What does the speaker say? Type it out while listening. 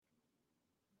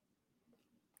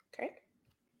Okay.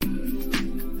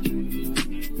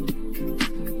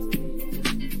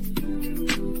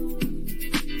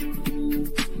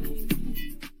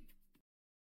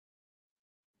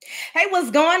 Hey,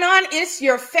 what's going on? It's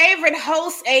your favorite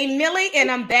host, A. Millie, and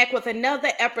I'm back with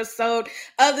another episode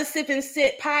of the Sip and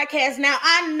Sit podcast. Now,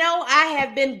 I know I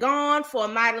have been gone for a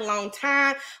mighty long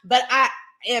time, but I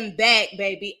am back,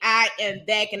 baby. I am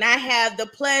back, and I have the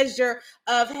pleasure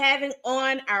of having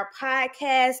on our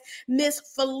podcast Miss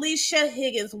Felecia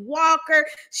Higgs-Walker.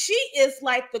 She is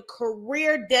like the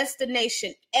career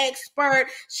destination expert.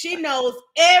 She knows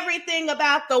everything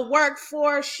about the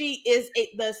workforce. She is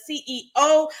the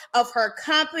CEO of her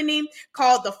company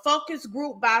called the Focus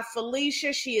Group by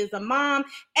Felecia. She is a mom.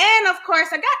 And of course,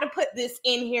 I got to put this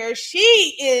in here.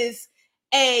 She is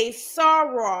a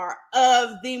soror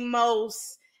of the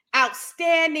most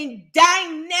outstanding,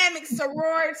 dynamic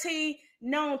sorority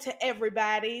known to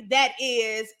everybody. That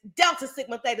is Delta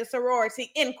Sigma Theta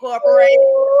Sorority Incorporated.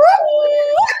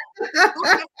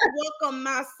 Welcome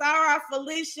my soror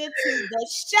Felecia to the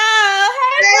show.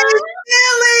 Hey,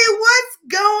 Millie, what's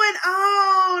going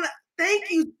on?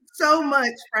 Thank you so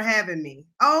much for having me.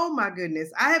 Oh my goodness.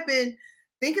 I have been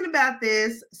thinking about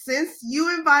this since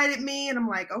you invited me, and I'm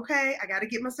like, okay, I got to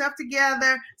get myself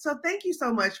together. So thank you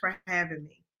so much for having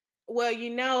me. Well,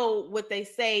 you know what they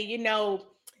say,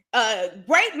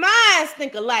 great minds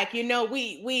think alike.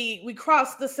 We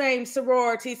crossed the same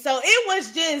sorority. So it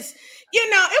was just,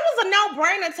 it was a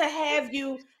no-brainer to have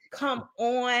you come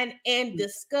on and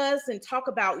discuss and talk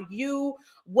about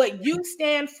what you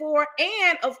stand for,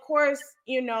 and of course,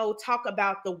 talk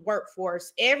about the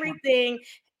workforce. Everything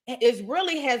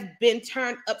has been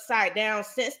turned upside down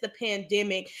since the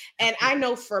pandemic. And I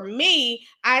know for me,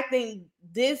 I think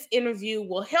this interview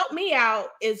will help me out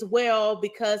as well,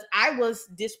 because I was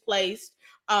displaced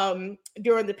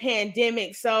during the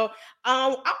pandemic. So I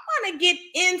want to get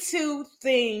into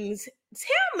things.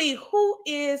 Tell me, who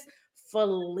is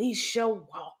Felecia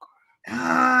Walker?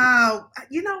 Oh,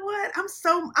 you know what? I'm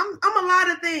a lot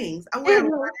of things. I wear a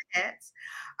lot of hats.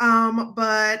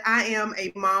 But I am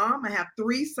a mom. I have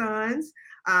 3 sons,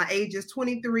 ages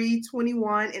 23,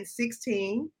 21, and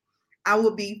 16. I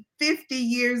will be 50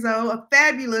 years old, a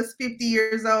fabulous 50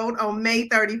 years old on May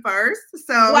 31st.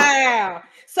 So wow.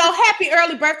 So happy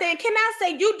early birthday. And can I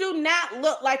say, you do not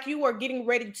look like you are getting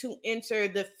ready to enter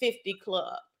the 50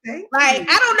 club. Thank I you.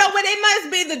 don't know what it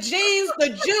must be, the jeans, the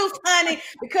juice, honey,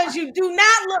 because you do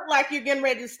not look like you're getting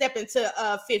ready to step into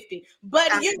 50.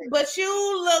 But you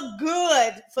look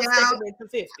good for stepping into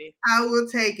 50. I will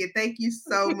take it. Thank you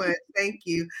so much. Thank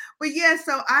you. But yeah,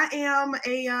 so I am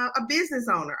a business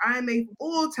owner. I am a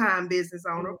full-time business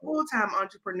owner, full-time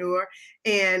entrepreneur,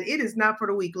 and it is not for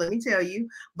the weak, let me tell you.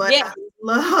 But I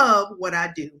love what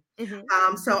I do.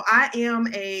 So I am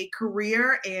a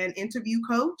career and interview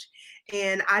coach,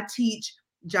 and I teach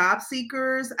job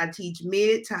seekers. I teach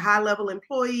mid to high level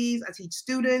employees. I teach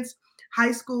students,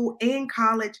 high school and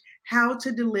college, how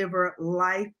to deliver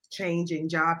life-changing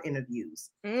job interviews.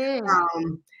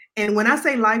 And when I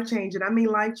say life-changing, I mean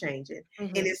life-changing.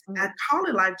 And I call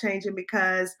it life-changing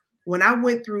because when I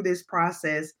went through this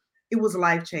process, it was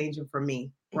life-changing for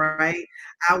me, right?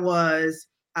 I was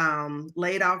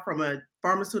laid off from a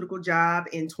pharmaceutical job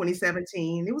in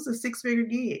 2017. It was a 6-figure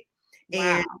gig. Wow.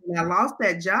 And when I lost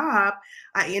that job,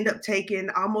 I ended up taking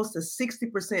almost a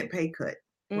 60% pay cut,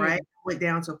 right? Went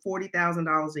down to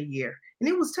 $40,000 a year. And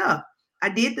it was tough. I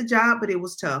did the job, but it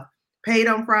was tough. Paid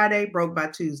on Friday, broke by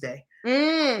Tuesday.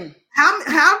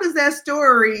 How does that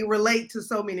story relate to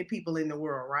so many people in the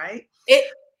world, right? It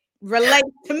relates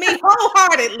to me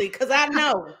wholeheartedly, because I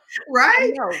know.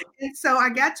 Right? I know. And so I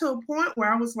got to a point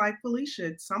where I was like,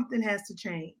 Felecia, something has to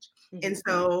change. And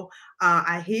so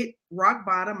I hit rock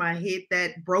bottom. I hit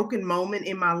that broken moment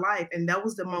in my life. And that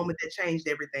was the moment that changed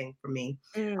everything for me.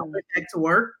 I went back to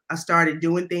work. I started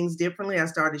doing things differently. I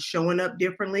started showing up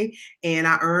differently. And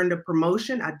I earned a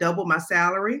promotion. I doubled my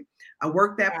salary. I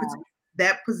worked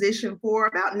that position for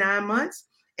about 9 months.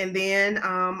 And then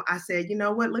I said, you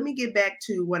know what, let me get back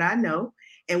to what I know.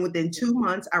 And within 2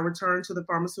 months, I returned to the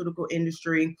pharmaceutical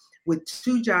industry with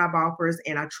 2 job offers,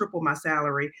 and I tripled my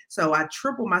salary. So I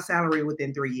tripled my salary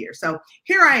within 3 years. So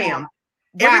here I am.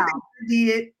 Everything I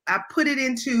did, I put it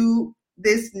into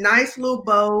this nice little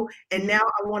bow, and now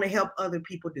I want to help other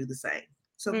people do the same.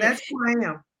 So that's who I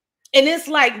am. And it's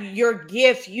like your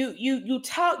gift. You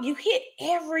hit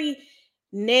every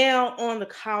nail on the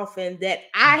coffin that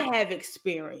I have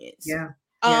experienced.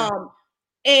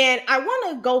 And I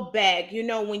want to go back,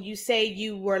 when you say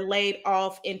you were laid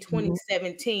off in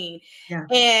 2017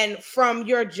 and from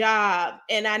your job,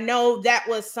 and I know that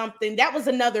was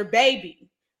another baby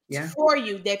for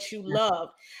you that you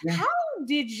loved. Yeah. How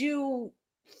did you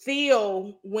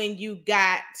feel when you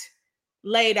got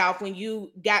laid off, when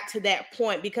you got to that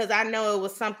point? Because I know it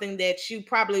was something that you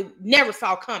probably never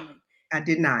saw coming. I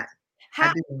did not. I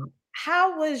How did not.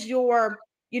 how was your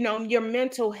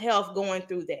mental health going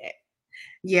through that?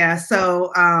 Yeah,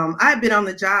 so I've been on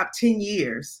the job 10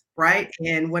 years, Wow. right?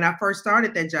 And when I first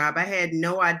started that job, I had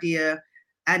no idea.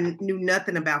 Knew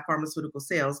nothing about pharmaceutical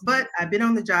sales, but I've been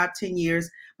on the job 10 years.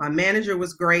 My manager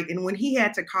was great. And when he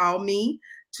had to call me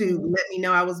to Mhm. let me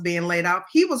know I was being laid off,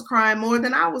 he was crying more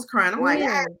than I was crying. I'm like,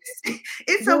 yeah, Mm.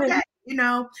 it's Mm. okay, you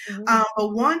know. Mhm.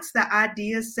 But once the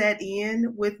idea set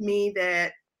in with me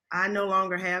that I no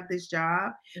longer have this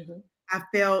job, Mhm. I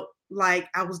felt like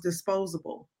I was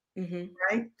disposable, Mhm.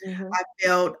 right? Mhm. I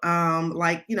felt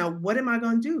like, what am I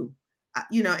going to do?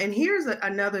 And here's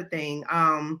another thing.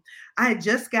 I had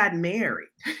just gotten married.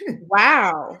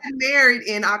 Wow. Got married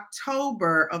in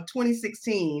October of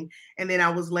 2016, and then I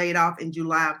was laid off in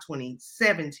July of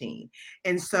 2017.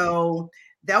 And so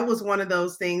that was one of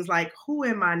those things like, who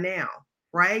am I now?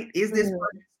 Right? Is this Mm.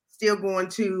 person still going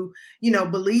to,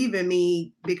 believe in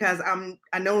me because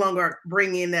I no longer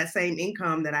bring in that same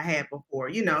income that I had before,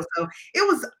 So it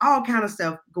was all kind of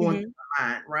stuff going through Mhm. my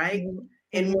mind, right? Mhm.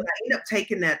 And when Mhm. I ended up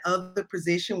taking that other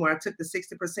position where I took the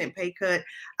 60% pay cut,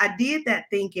 I did that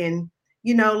thinking,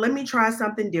 let me try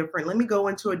something different. Let me go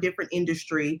into a different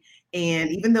industry. And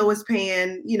even though it's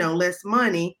paying, less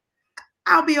money,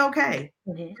 I'll be okay.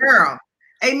 Mhm. Girl,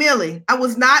 hey, Millie, I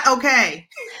was not okay.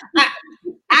 I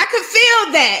I could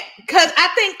feel that because I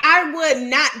think I would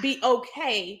not be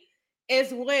okay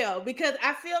as well because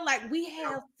I feel like we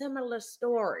have similar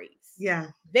stories, Yeah.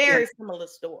 Yeah. very similar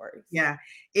stories. Yeah.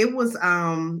 It was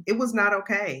not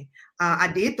okay.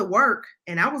 I did the work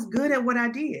and I was good at what I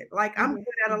did. Like I'm Mhm.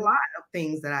 good at a Mhm. lot of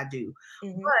things that I do.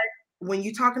 Mhm. But when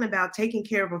you're talking about taking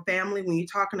care of a family, when you're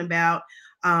talking about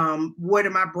what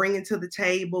am I bringing to the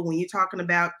table, when you're talking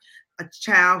about a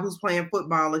child who's playing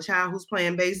football, a child who's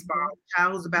playing baseball, Mhm. a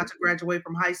child who's about to graduate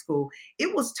from high school,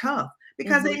 it was tough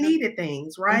because they Mhm. needed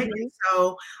things, right? Mhm. And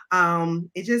so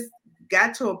it just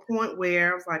got to a point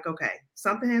where I was like, okay,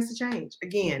 something has to change.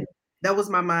 Again, that was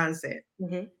my mindset.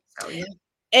 Mhm. So yeah.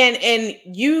 And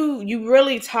you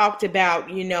really talked about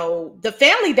the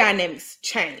family dynamics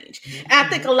change. And I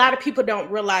think Mhm. a lot of people don't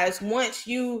realize once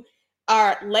you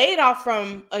are laid off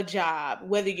from a job,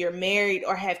 whether you're married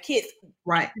or have kids,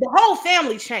 Right. the whole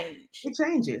family change. It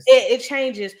changes. It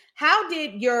changes. How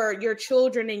did your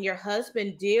children and your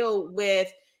husband deal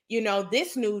with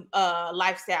this new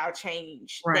lifestyle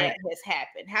change Right. that has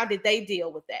happened? How did they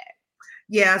deal with that?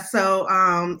 Yeah. So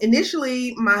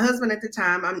initially, my husband at the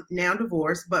time, I'm now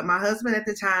divorced, but my husband at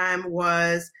the time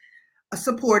was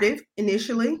supportive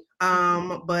initially.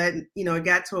 But it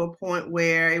got to a point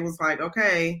where it was like,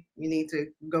 okay, you need to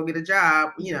go get a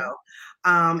job. Mhm.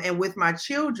 And with my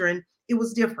children, it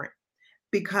was different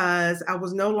because I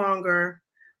was no longer,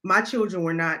 my children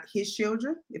were not his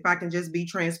children, if I can just be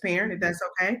transparent, if Mhm. that's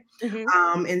okay.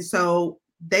 Mhm. And so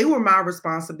they were my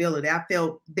responsibility. I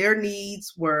felt their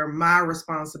needs were my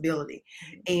responsibility.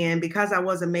 Mhm. And because I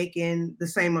wasn't making the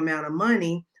same amount of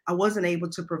money, I wasn't able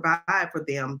to provide for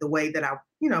them the way that I,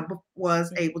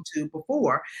 was able to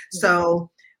before. Mhm.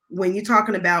 So when you're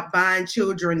talking about buying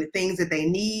children the things that they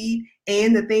need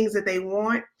and the things that they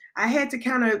want, I had to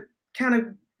kind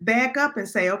of back up and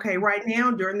say, okay, right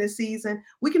now during this season,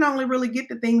 we can only really get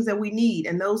the things that we need,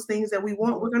 and those things that we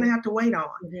want, we're going to have to wait on.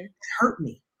 Mhm. It hurt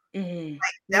me. Mhm.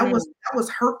 That was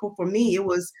hurtful for me. It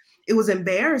was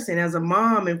embarrassing as a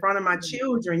mom in front of my Mhm.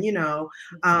 children.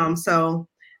 Mhm. So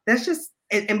that's just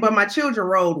but my children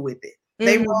rolled with it.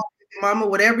 They rolled Mhm. with it, Mama,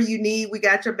 whatever you need, we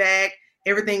got your back.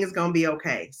 Everything is gonna be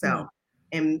okay. Mhm. So,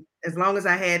 and as long as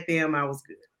I had them, I was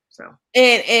good. So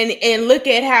And look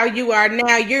at how you are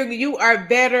now. You are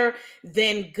better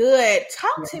than good.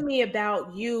 Talk yeah, to me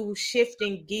about you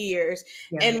shifting gears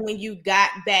yeah. and when you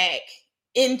got back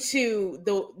into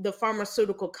the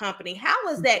pharmaceutical company. How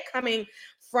was that coming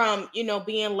from,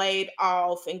 being laid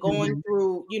off and going Mhm.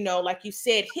 through, like you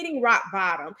said, hitting rock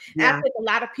bottom? And I Yeah, think a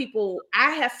lot of people,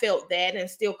 I have felt that and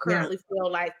still yeah, currently feel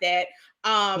like that.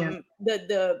 yeah,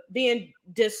 The being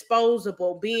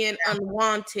disposable, being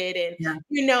unwanted, and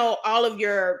yeah, all of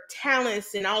your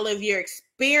talents and all of your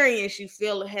experience you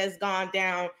feel has gone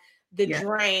down the yeah,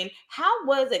 drain. How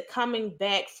was it coming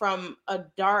back from a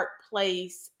dark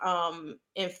place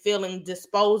and feeling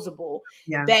disposable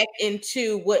yeah, back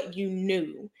into what you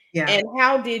knew? yeah, And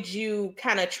how did you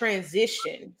kind of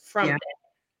transition from yeah,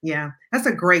 yeah. That's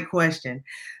a great question.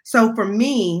 So for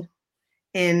me,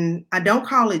 and I don't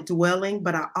call it dwelling,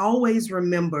 but I always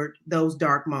remembered those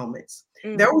dark moments.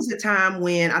 There was a time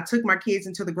when I took my kids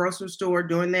into the grocery store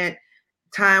during that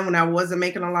time when I wasn't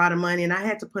making a lot of money, and I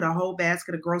had to put a whole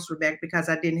basket of grocery back because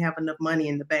I didn't have enough money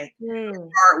in the bank. The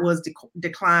card was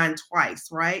declined twice,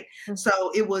 right?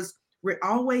 So it was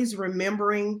always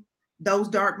remembering those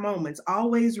dark moments,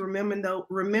 always remembering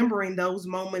those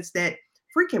moments that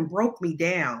freaking broke me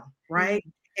down, right?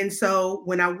 And so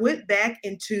when I went back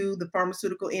into the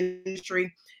pharmaceutical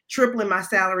industry, tripling my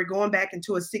salary, going back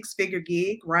into a six-figure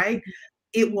gig, right?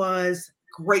 It was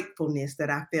gratefulness that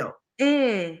I felt.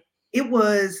 It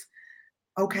was,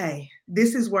 okay,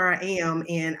 this is where I am,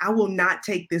 and I will not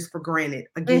take this for granted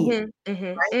again.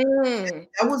 Right?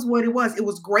 That was what it was. It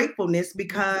was gratefulness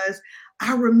because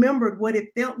I remembered what it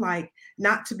felt like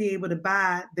not to be able to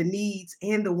buy the needs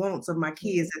and the wants of my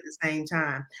kids at the same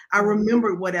time. I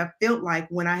remembered what I felt like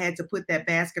when I had to put that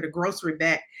basket of grocery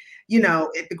back,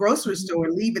 at the grocery store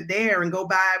and leave it there and go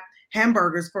buy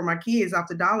hamburgers for my kids off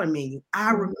the dollar menu.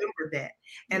 I remember that.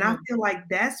 And I feel like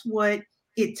that's what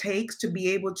it takes to be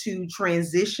able to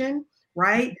transition,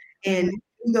 right? And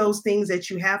do those things that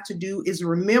you have to do is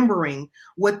remembering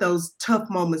what those tough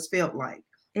moments felt like.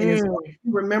 And as long as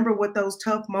you remember what those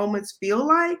tough moments feel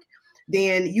like,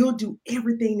 then you'll do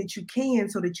everything that you can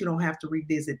so that you don't have to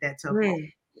revisit that tough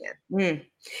moment again.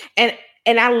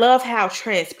 And I love how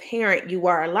transparent you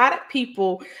are. A lot of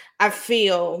people, I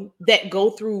feel, that go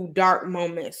through dark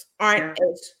moments aren't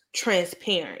as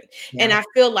transparent. And I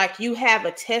feel like you have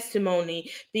a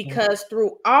testimony because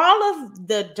through all of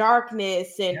the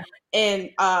darkness and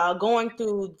going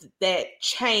through that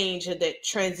change or that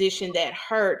transition, that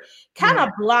hurt kind of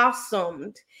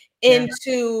blossomed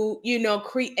into,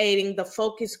 creating the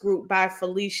focus group by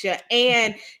Felecia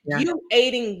and you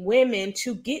aiding women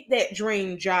to get that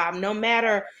dream job, no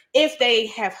matter if they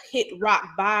have hit rock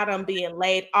bottom, being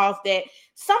laid off, that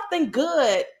something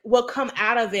good will come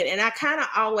out of it. And I kind of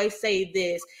always say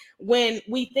this, when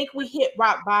we think we hit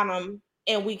rock bottom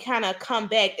and we kind of come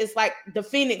back, it's like the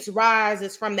phoenix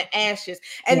rises from the ashes.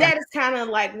 And that is kind of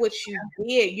like what you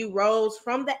did. You rose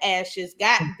from the ashes,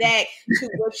 got back to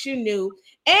what you knew,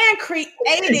 and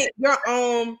created your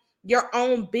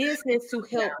own business to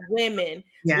help women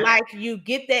like you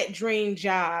get that dream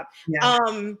job.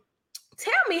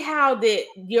 Tell me how did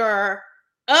your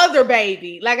other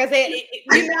baby, like I said,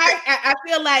 I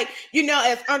feel like,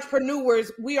 as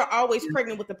entrepreneurs, we are always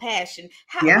pregnant with a passion.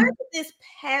 Where did this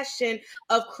passion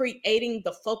of creating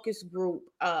the focus group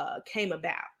came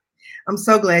about? I'm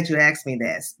so glad you asked me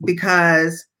this,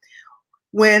 because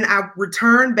when I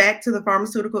returned back to the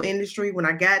pharmaceutical industry, when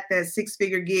I got that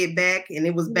six-figure gig back and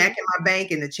it was back in my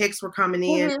bank and the checks were coming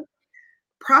in,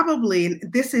 probably,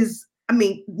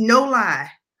 no lie,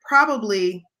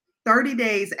 probably 30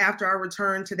 days after I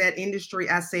returned to that industry,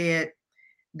 I said,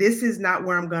 this is not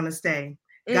where I'm going to stay.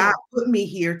 God put me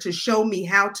here to show me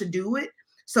how to do it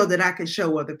so that I could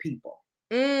show other people.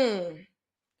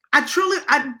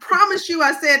 I promise you,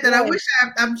 I said that.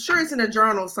 I'm sure it's in a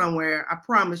journal somewhere. I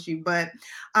promise you. But,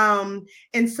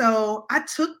 and so I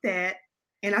took that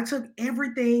and I took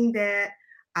everything that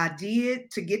I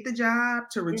did to get the job,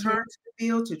 to return to the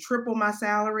field, to triple my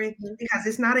salary, because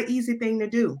it's not an easy thing to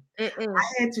do. I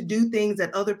had to do things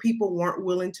that other people weren't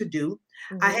willing to do.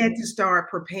 I had to start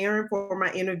preparing for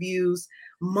my interviews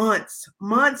months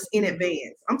in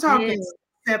advance. I'm talking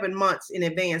 7 months in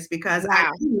advance, because I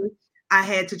knew I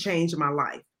had to change my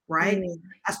life, right?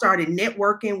 I started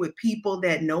networking with people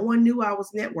that no one knew I was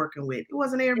networking with. It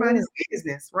wasn't everybody's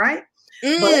business, right?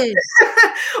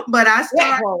 But I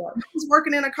was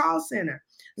working in a call center.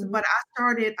 But I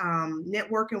started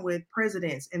networking with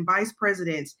presidents and vice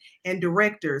presidents and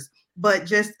directors, but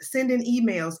just sending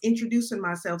emails, introducing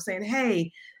myself, saying,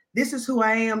 hey, this is who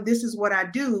I am. This is what I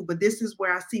do, but this is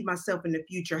where I see myself in the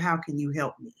future. How can you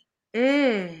help me?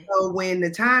 So when the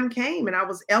time came and I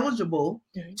was eligible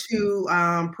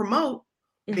to promote,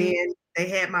 then they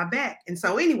had my back. And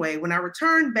so anyway, when I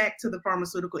returned back to the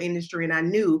pharmaceutical industry and I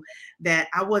knew that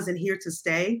I wasn't here to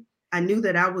stay, I knew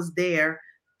that I was there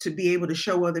to be able to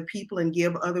show other people and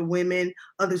give other women,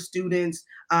 other students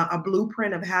a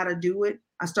blueprint of how to do it.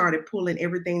 I started pulling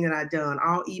everything that I'd done,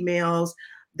 all emails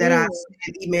that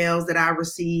I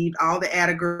received, all the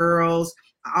Atta girls,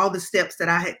 all the steps that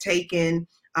I had taken.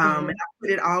 And I put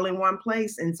it all in one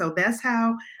place. And so that's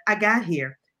how I got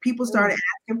here. People started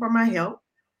asking for my help.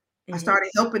 I started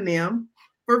helping them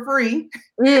for free.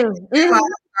 I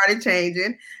started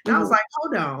changing. And I was like,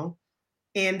 hold on.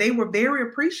 And they were very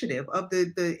appreciative of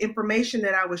the information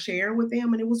that I was sharing with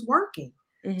them, and it was working.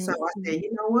 So I said,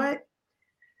 you know what?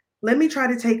 Let me try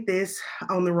to take this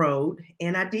on the road.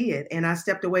 And I did. And I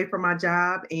stepped away from my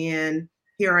job, and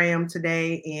here I am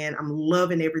today, and I'm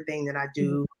loving everything that I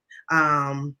do.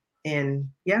 And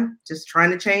yeah, just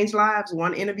trying to change lives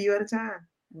one interview at a time.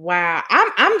 Wow.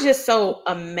 I'm just so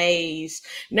amazed.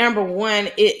 Number one,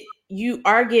 you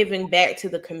are giving back to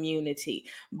the community.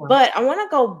 Wow. But I want to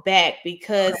go back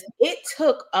because Okay. it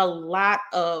took a lot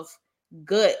of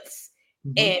guts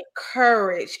Mhm. and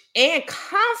courage and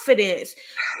confidence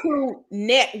to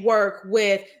network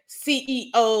with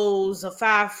CEOs of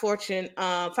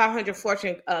 500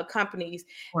 Fortune companies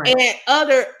Right. and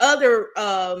other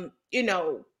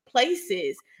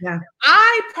places. Yeah.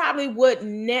 I probably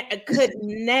could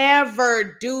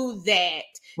never do that.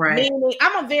 Right. Meaning,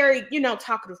 I'm a very,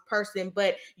 talkative person,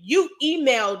 but you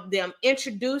emailed them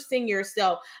introducing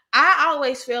yourself. I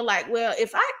always feel like, well,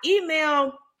 if I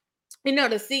email,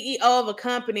 the CEO of a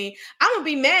company, I'm gonna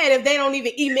be mad if they don't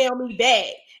even email me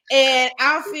back. And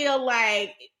I feel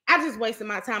like I just wasted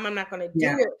my time. I'm not gonna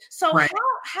Yeah. do it. So Right.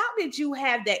 how did you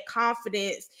have that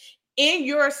confidence in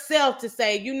yourself to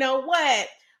say, you know what?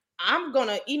 I'm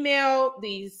gonna email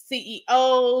these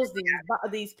CEOs,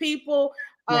 these people.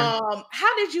 Yeah.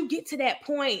 How did you get to that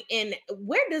point, and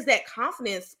where does that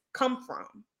confidence come from?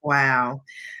 Wow.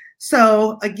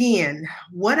 So again,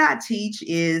 what I teach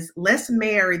is let's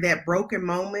marry that broken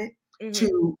moment Mm-hmm,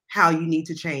 to how you need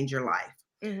to change your life.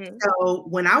 mm-hmm, So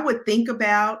when I would think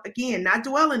about, again, not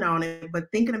dwelling on it, but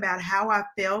thinking about how I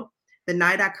felt the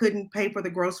night I couldn't pay for the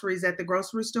groceries at the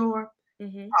grocery store,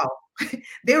 mm-hmm, oh,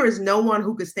 there is no one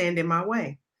who could stand in my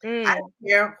way. I mm, don't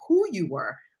care who you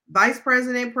were, vice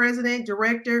president, president,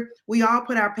 director, we all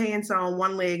put our pants on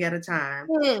one leg at a time,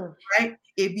 mm. right?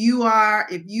 If you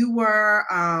were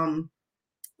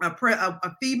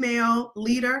a female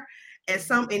leader at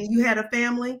some and you had a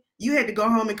family, you had to go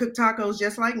home and cook tacos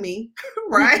just like me,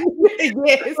 right?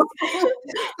 Yes.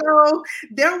 So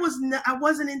there was no, I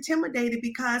wasn't intimidated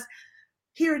because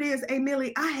here it is, hey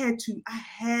Millie, I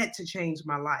had to change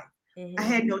my life. I Mhm,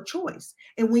 had no choice.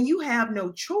 And when you have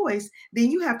no choice,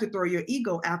 then you have to throw your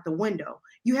ego out the window.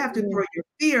 You have to mm, throw your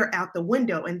fear out the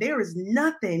window. And there is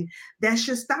nothing that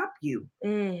should stop you.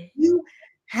 mm, You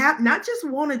have not just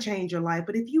want to change your life,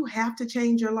 but if you have to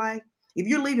change your life, if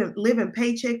you're living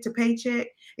paycheck to paycheck,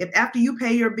 if after you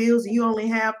pay your bills and you only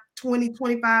have 20,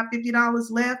 25, $50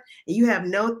 left and you have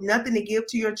nothing to give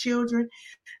to your children,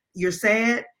 you're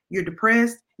sad, you're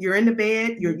depressed, you're in the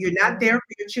bed, you're not mhm, there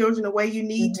for your children the way you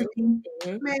need to mhm, be.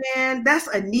 mhm, Man, that's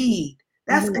a need.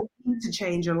 That's a mhm, need to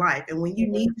change your life. And when you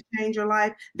mhm, need to change your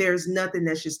life, there's nothing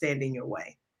that should stand in your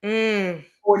way, mm.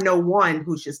 or no one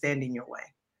who should stand in your way.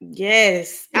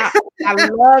 Yes, I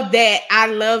love that. I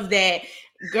love that.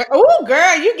 Girl, oh,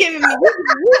 girl, you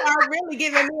are really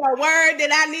giving me a word that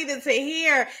I needed to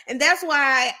hear, and that's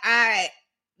why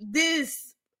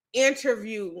this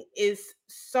interview is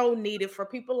so needed for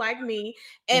people like me,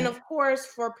 and Yeah, of course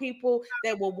for people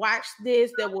that will watch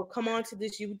this, that will come onto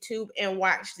this YouTube and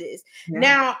watch this. yeah,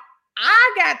 Now,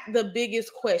 I got the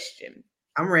biggest question.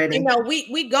 I'm ready.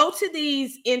 We go to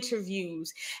these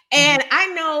interviews, Mhm, and I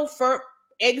know, for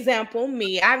example,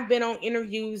 me, I've been on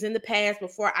interviews in the past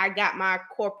before I got my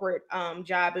corporate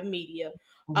job in media.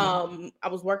 mhm. I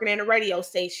was working at a radio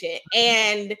station,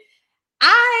 and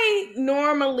I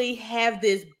normally have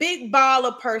this big ball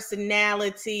of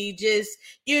personality. Just,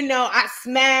 I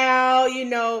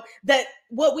smile, that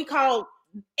what we call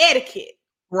etiquette.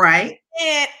 Right,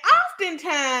 And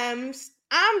oftentimes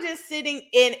I'm just sitting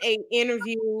in a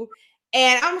interview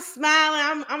and I'm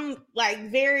smiling. I'm like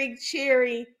very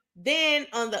cheery. Then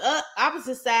on the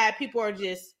opposite side, people are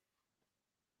just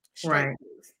straight right,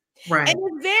 face. And right,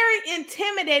 it's very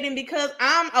intimidating because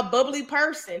I'm a bubbly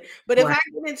person. But if right, I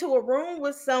get into a room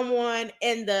with someone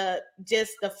and the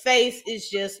face is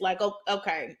just like,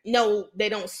 okay, no, they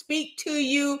don't speak to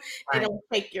you, they right. don't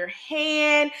take your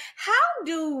hand. How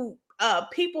do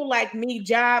people like me,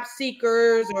 job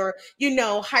seekers, or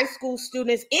high school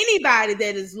students, anybody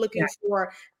that is Yeah, looking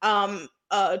for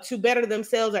to better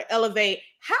themselves or elevate,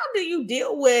 how do you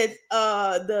deal with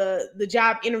the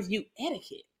job interview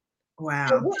etiquette?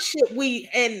 And wow. what should we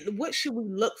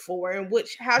look for, and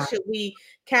how should we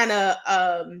kind of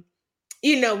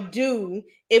do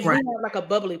if we Right. have like a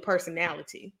bubbly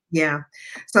personality? Yeah.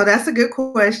 So that's a good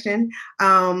question.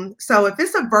 So if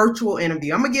it's a virtual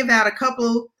interview, I'm gonna give out a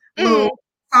couple Mm,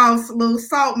 little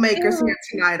salt makers mm, here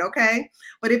tonight, okay?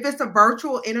 But if it's a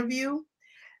virtual interview,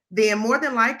 then more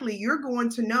than likely you're going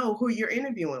to know who you're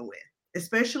interviewing with,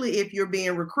 especially if you're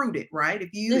being recruited, right? If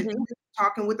you mhm,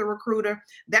 talking with a recruiter,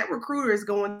 that recruiter is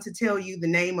going to tell you the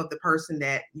name of the person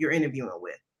that you're interviewing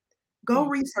with. Go mm,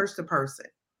 research the person,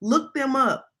 look them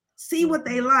up, see mm, what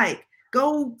they like,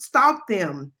 go stalk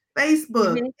them,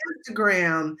 Facebook, mhm,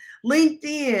 Instagram,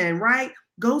 LinkedIn, right?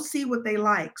 Go see what they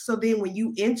like. So then when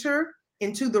you enter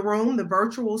into the room, the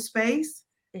virtual space,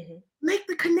 make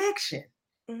the connection,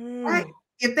 right?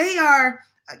 If they are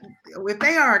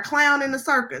a clown in the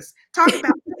circus, talk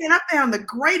about, man, I found the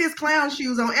greatest clown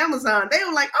shoes on Amazon. They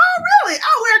were like, oh, really?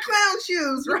 I'll wear clown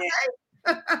shoes,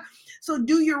 right? So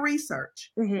do your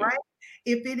research, right?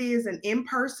 If it is an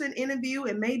in-person interview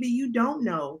and maybe you don't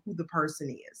know who the person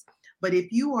is, but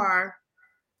if you are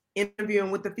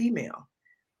interviewing with a female,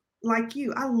 like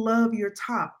you, I love your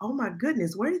top. Oh my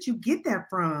goodness, where did you get that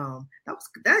from?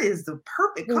 That is the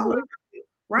perfect color,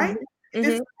 right? If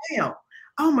it's a male,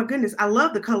 oh my goodness, I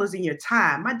love the colors in your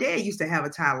tie. My dad used to have a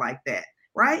tie like that,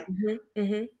 right?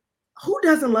 Who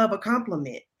doesn't love a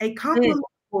compliment? A compliment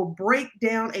will break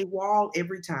down a wall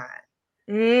every time.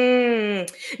 Now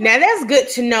that's good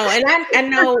to know. And I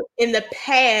know in the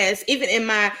past, even in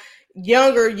my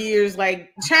younger years,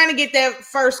 like trying to get that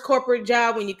first corporate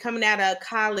job when you're coming out of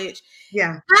college.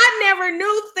 Yeah. I never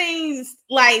knew things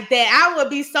like that. I would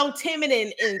be so timid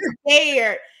and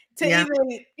scared to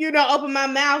even, open my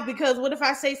mouth, because what if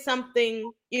I say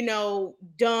something,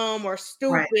 dumb or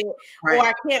stupid, or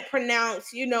I can't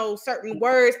pronounce, certain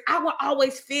words? I would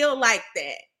always feel like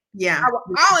that. Yeah. I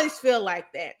would always feel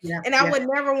like that. And I would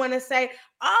never want to say,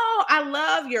 oh, I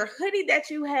love your hoodie that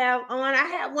you have on. I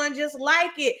have one just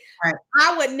like it. Right.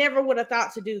 I would have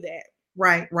thought to do that.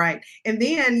 Right. And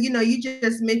then, you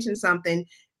just mentioned something.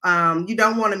 You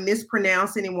don't want to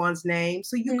mispronounce anyone's name.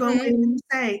 So you go in and you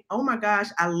say, oh my gosh,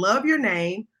 I love your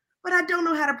name, but I don't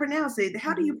know how to pronounce it.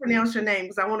 How do you pronounce your name?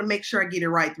 Because I want to make sure I get it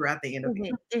right throughout the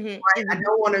interview. Right? I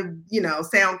don't want to,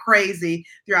 sound crazy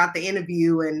throughout the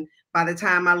interview. And by the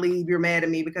time I leave, you're mad at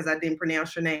me because I didn't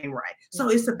pronounce your name right. So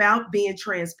it's about being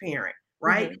transparent,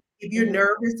 right? If you're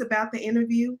nervous about the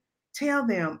interview, tell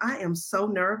them, I am so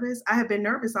nervous. I have been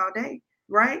nervous all day,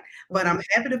 right? But I'm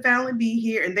happy to finally be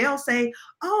here. And they'll say,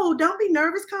 oh, don't be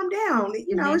nervous. Calm down.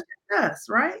 It's just us,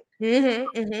 right? Being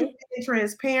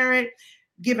transparent,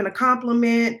 giving a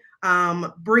compliment,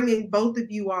 bringing both of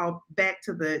you all back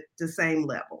to the same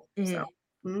level. So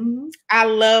I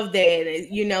love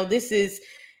that. This is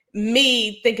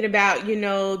me thinking about,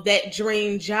 that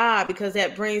dream job, because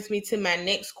that brings me to my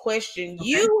next question. Okay.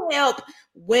 You help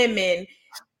women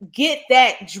get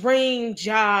that dream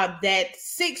job, that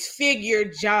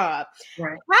 6-figure job.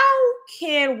 Right. How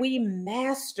can we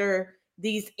master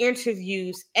these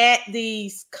interviews at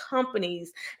these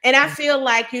companies? And I feel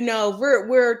like,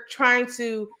 we're trying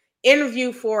to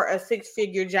interview for a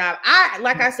 6-figure job.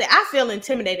 I said, I feel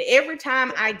intimidated. Every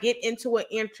time I get into an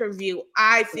interview,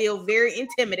 I feel very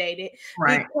intimidated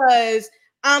because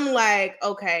I'm like,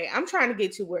 okay, I'm trying to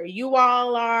get to where you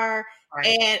all are. Right.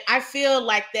 And I feel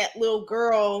like that little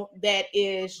girl that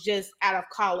is just out of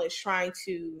college trying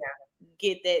to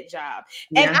get that job.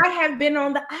 And I have been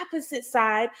on the opposite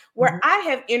side where I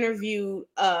have interviewed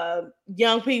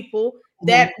young people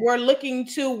that were looking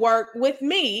to work with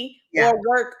me or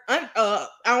work, I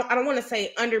don't want to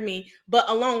say under me, but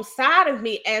alongside of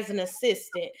me as an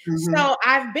assistant. So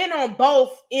I've been on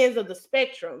both ends of the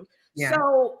spectrum. Yeah.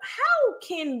 So how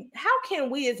can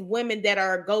we as women that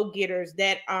are go-getters,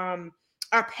 that are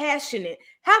passionate,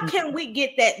 how can we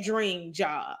get that dream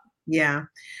job? Yeah.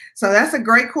 So that's a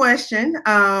great question.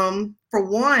 For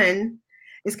one,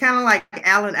 it's kind of like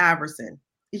Allen Iverson.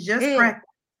 It's just practice.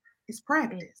 It's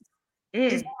practice.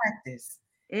 It's practice.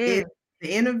 The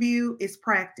interview is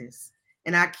practice.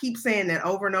 And I keep saying that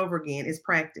over and over again, it's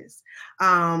practice.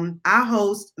 I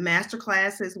host master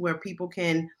classes where people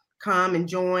can come and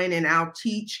join, and I'll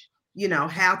teach,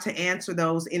 how to answer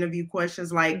those interview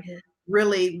questions, like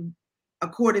really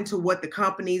according to what the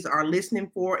companies are listening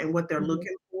for and what they're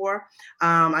looking for.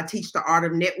 I teach the art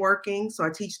of networking. So I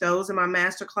teach those in my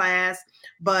master class.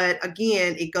 But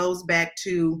again, it goes back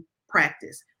to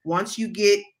practice. Once you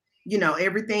get,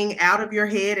 everything out of your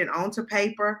head and onto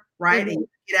paper, right? And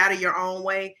get out of your own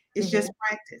way, it's just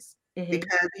practice.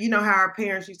 Because you know how our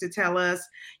parents used to tell us,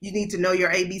 you need to know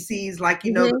your ABCs like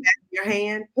you know the back of your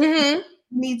hand. You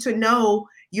need to know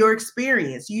your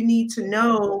experience. You need to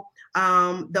know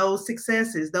those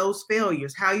successes, those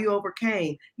failures, how you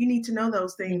overcame. You need to know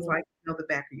those things like you know the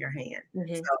back of your hand.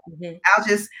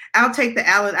 So I'll take the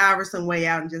Allen Iverson way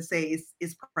out and just say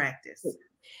it's practice.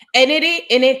 And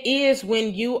it is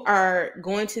when you are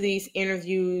going to these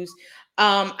interviews.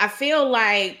 I feel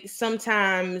like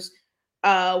sometimes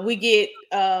we get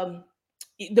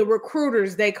the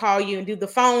recruiters, they call you and do the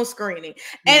phone screening.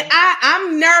 And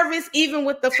I'm nervous even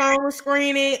with the phone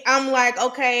screening. I'm like,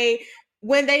 okay,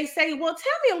 when they say, well,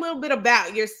 tell me a little bit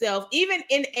about yourself, even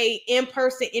in a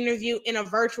in-person interview, in a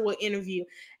virtual interview.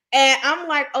 And I'm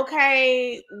like,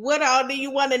 okay, what all do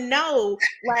you want to know?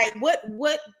 Like,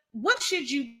 what should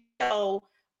you know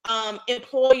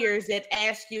employers that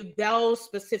ask you those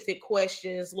specific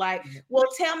questions, like, well,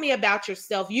 tell me about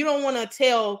yourself. You don't want to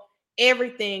tell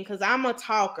everything because I'm a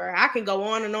talker. I can go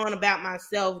on and on about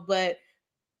myself, but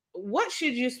what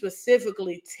should you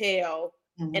specifically tell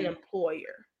an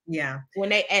employer? Yeah. When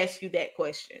they ask you that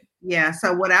question. Yeah.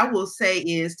 So what I will say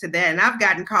is to that, and I've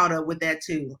gotten caught up with that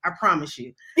too. I promise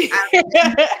you.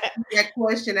 That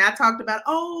question I talked about,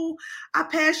 oh, I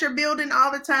pass your building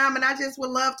all the time and I just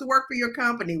would love to work for your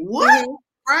company. What?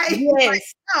 Right? Yes. Like,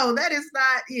 no, that is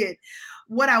not it.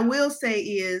 What I will say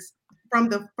is from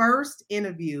the first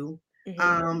interview,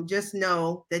 just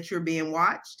know that you're being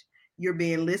watched, you're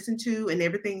being listened to, and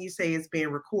everything you say is being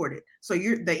recorded. So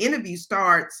the interview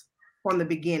starts from the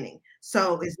beginning.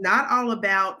 So it's not all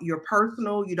about your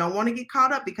personal. You don't want to get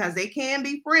caught up because they can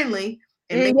be friendly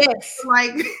and make you feel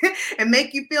like and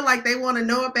make you feel like they want to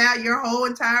know about your whole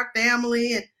entire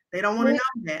family, and they don't want to know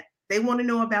that. They want to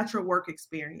know about your work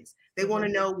experience. They want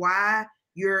to know why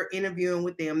you're interviewing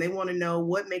with them. They want to know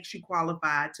what makes you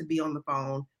qualified to be on the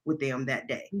phone with them that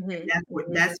day.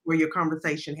 That's where your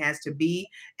conversation has to be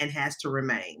and has to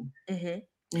remain.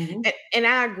 And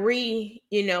I agree,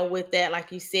 with that.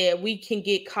 Like you said, we can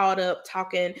get caught up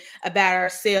talking about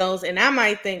ourselves, and I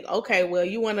might think, okay, well,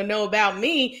 you want to know about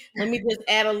me? Let me just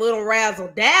add a little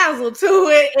razzle dazzle to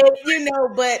it,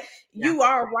 and, but you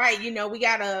are right. We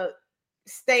gotta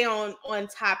stay on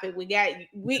topic.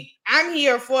 I'm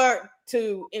here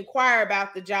to inquire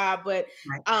about the job, but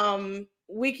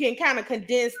we can kind of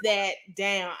condense that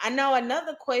down. I know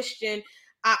another question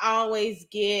I always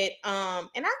get, and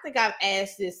I think I've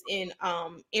asked this in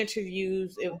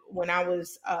interviews when I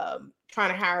was trying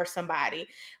to hire somebody,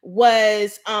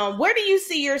 was where do you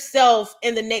see yourself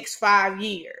in the next 5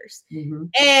 years?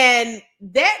 And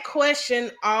that question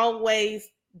always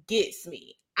gets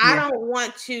me. I don't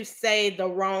want to say the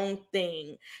wrong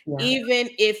thing, even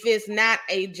if it's not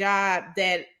a job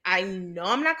that I know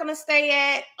I'm not going to stay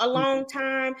at a long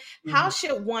time. How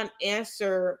should one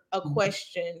answer a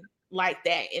question like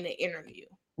that in an interview?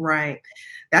 Right.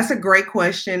 That's a great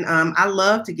question. I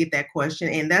love to get that question.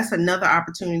 And that's another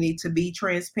opportunity to be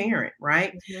transparent,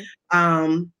 right?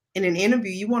 In an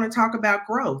interview, you want to talk about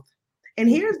growth.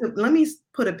 And let me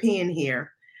put a pin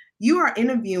here. You are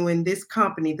interviewing this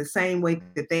company the same way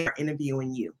that they are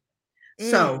interviewing you.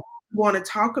 So you want to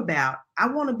talk about, I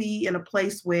want to be in a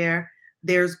place where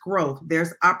there's growth,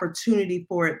 there's opportunity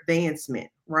for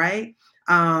advancement, right?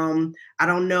 I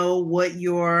don't know what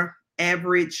your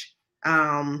average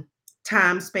time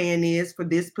span is for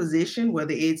this position,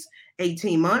 whether it's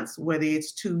 18 months, whether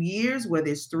it's 2 years, whether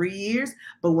it's 3 years,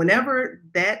 but whenever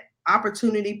that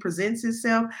opportunity presents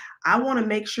itself, I want to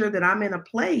make sure that I'm in a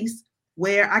place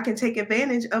where I can take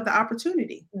advantage of the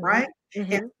opportunity, right?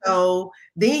 And so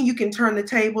then you can turn the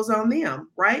tables on them,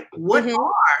 right? What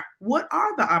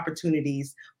are the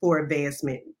opportunities for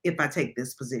advancement if I take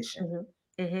this position?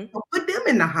 So put them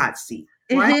in the hot seat,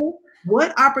 right?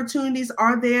 What opportunities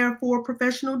are there for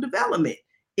professional development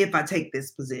if I take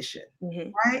this position,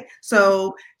 right?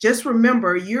 So just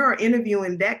remember, you're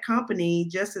interviewing that company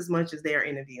just as much as they're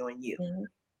interviewing you.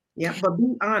 Yeah, but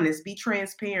be honest, be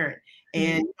transparent,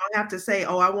 and you don't have to say,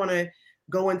 oh, I want to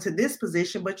go into this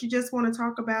position, but you just want to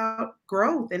talk about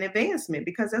growth and advancement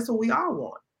because that's what we all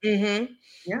want.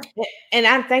 Yeah. And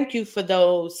I thank you for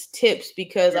those tips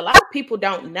because a lot of people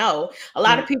don't know. A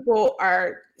lot of people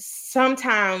are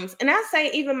sometimes, and I say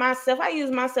even myself, I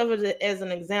use myself as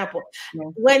an example.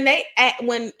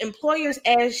 When employers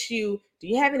ask you, do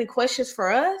you have any questions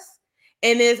for us?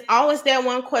 And there's always that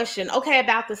one question, okay,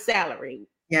 about the salary.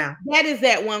 That is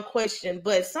that one question.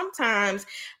 But sometimes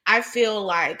I feel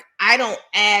like I don't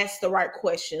ask the right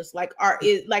questions. Like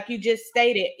you just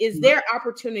stated, is there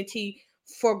opportunity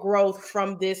for growth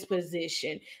from this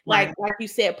position? Like you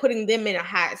said, putting them in a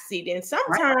hot seat. And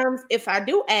sometimes if I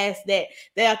do ask that,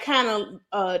 they're kind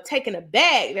of taken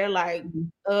aback. They're like,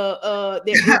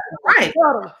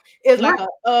 it's like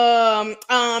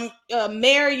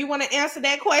Mary, you want to answer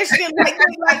that question? like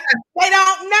they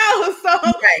don't know. So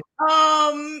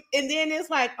and then it's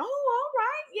like, oh, all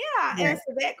right,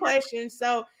 answer that question.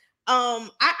 So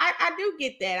I do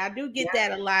get that. I do get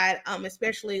that a lot,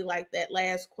 especially like that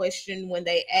last question when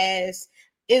they ask,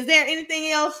 is there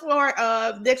anything else for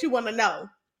that you want to know?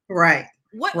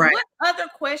 What other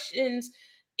questions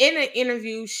in an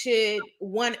interview should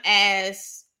one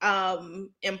ask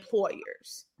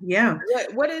employers?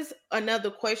 What is another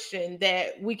question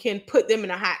that we can put them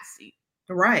in a hot seat?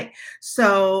 Right.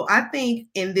 So I think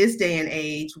in this day and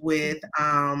age with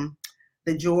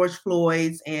the George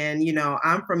Floyds, and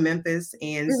I'm from Memphis,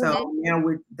 and so now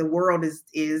the world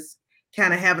is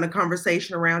kind of having a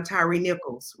conversation around Tyree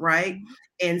Nichols, right?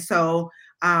 And so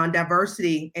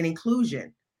diversity and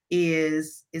inclusion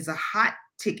is a hot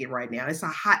ticket right now. It's a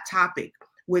hot topic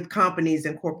with companies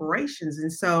and corporations.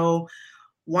 And so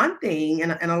one thing,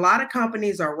 and a lot of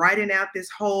companies are writing out this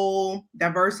whole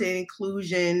diversity and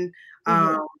inclusion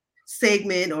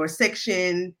segment or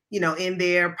section, in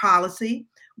their policy.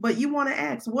 But you want to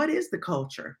ask, what is the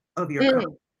culture of your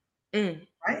company?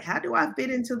 Right? How do I fit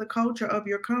into the culture of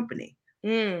your company?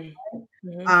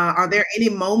 Are there any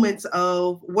moments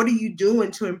of what are you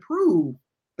doing to improve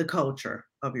the culture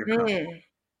of your company?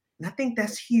 And I think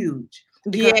that's huge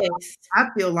because I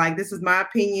feel like, this is my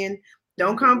opinion,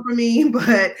 don't come for me,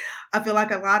 but I feel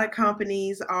like a lot of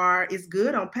companies is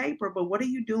good on paper, but what are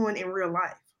you doing in real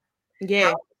life? Yeah.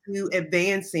 How are you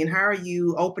advancing? How are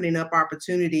you opening up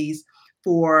opportunities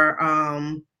for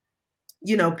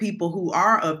people who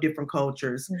are of different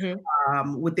cultures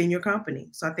within your company?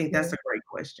 So I think that's a great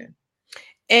question.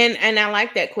 And I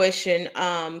like that question.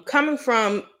 Coming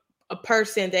from a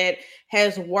person that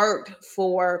has worked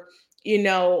for,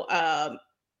 I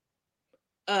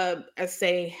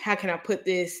say, how can I put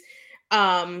this?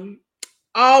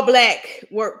 All Black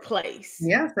workplace,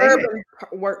 urban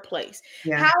workplace.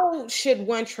 Yeah. How should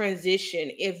one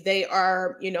transition if they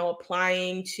are,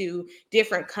 applying to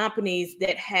different companies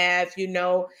that have,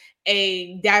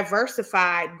 a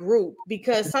diversified group?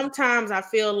 Because sometimes I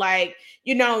feel like,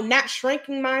 not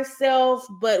shrinking myself,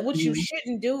 but which you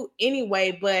shouldn't do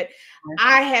anyway. But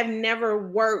I have never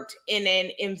worked in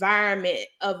an environment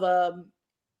of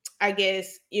I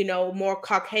guess, more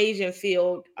Caucasian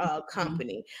field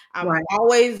company. I've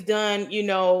always done,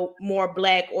 more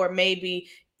Black, or maybe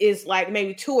it's like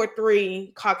maybe 2 or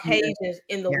 3 Caucasians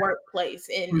in the workplace.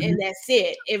 And that's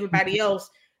it. Everybody else,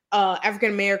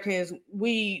 African Americans,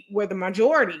 we were the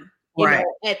majority,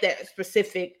 at that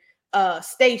specific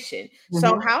station.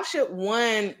 So how should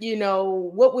one,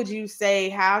 what would you say,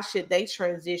 how should they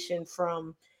transition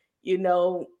from,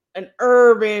 an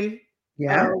urban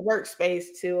workspace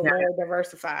to a more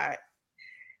diversified?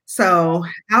 So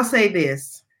I'll say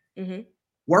this.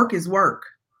 Work is work.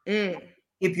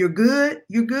 If you're good,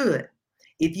 you're good.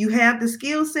 If you have the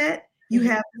skill set, you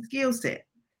have the skill set,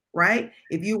 right?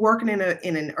 If you're working in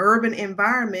an urban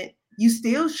environment, you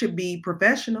still should be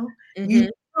professional.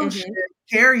 You still should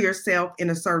carry yourself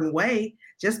in a certain way.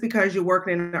 Just because you're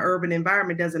working in an urban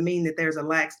environment doesn't mean that there's a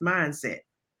lax mindset,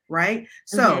 right?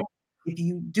 So if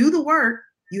you do the work,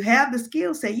 you have the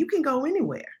skill set, you can go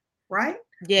anywhere, right?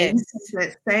 Yes. And you take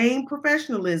that same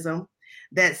professionalism,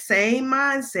 that same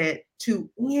mindset to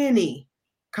any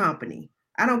company.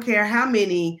 I don't care how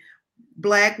many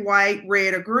Black, white,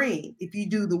 red, or green. If you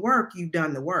do the work, you've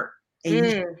done the work.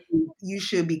 And you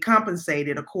should be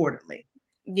compensated accordingly.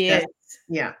 Yes.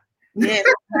 Yeah. Yes,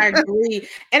 I agree.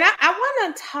 And I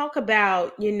want to talk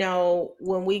about,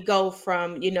 when we go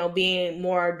from, being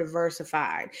more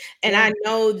diversified. And I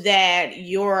know that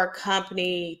your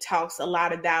company talks a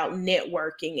lot about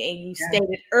networking, and you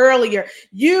stated earlier,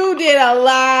 you did a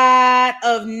lot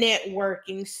of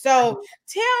networking. So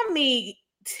tell me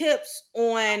tips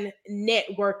on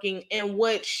networking and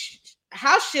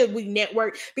how should we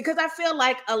network? Because I feel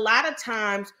like a lot of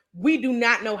times we do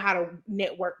not know how to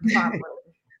network properly.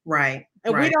 Right.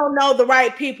 And we don't know the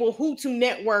right people who to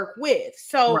network with.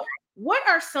 So what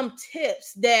are some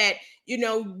tips that,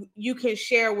 you can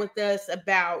share with us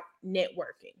about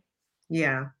networking?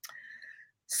 Yeah.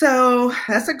 So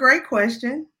that's a great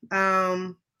question.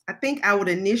 I think I would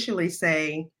initially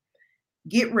say,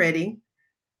 get ready,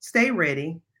 stay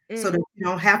ready, so that you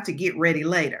don't have to get ready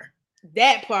later.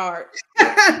 That part.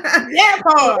 That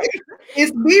part.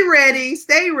 It's be ready,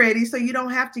 stay ready, so you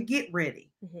don't have to get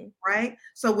ready, right?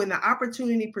 So when the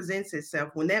opportunity presents itself,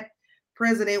 when that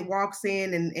president walks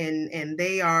in and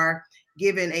they are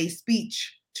giving a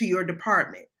speech to your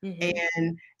department,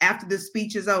 and after the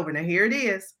speech is over, now here it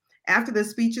is, after the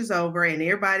speech is over and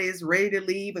everybody is ready to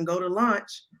leave and go to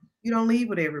lunch, you don't leave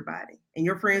with everybody. And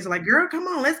your friends are like, girl, come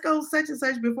on, let's go such and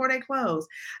such before they close.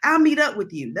 I'll meet up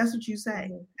with you. That's what you say.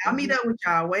 I'll meet up with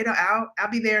y'all. Wait,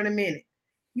 I'll be there in a minute.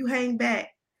 You hang back.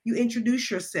 You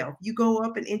introduce yourself. You go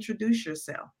up and introduce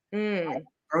yourself.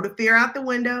 Throw the fear out the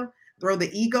window. Throw the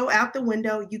ego out the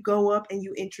window. You go up and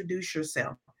you introduce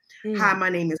yourself. Hi, my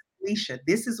name is Felecia.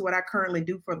 This is what I currently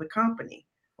do for the company,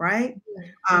 right?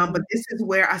 But this is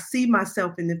where I see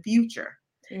myself in the future.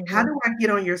 How do I get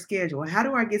on your schedule? How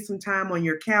do I get some time on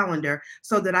your calendar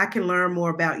so that I can learn more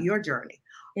about your journey?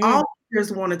 All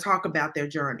leaders want to talk about their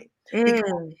journey. Because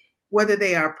whether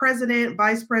they are president,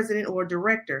 vice president, or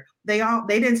director, they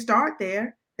didn't start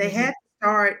there. They had to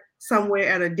start somewhere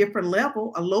at a different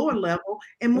level, a lower level,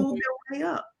 and move their way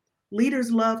up.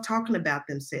 leaders love talking about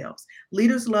themselves.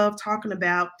 Leaders love talking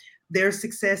about their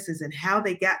successes and how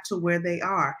they got to where they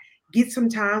are. Get some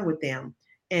time with them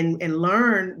and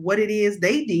learn what it is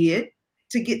they did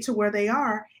to get to where they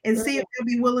are, and see if they'll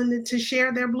be willing to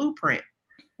share their blueprint,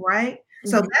 right?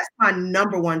 So that's my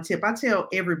number one tip. I tell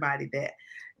everybody that.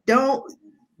 Don't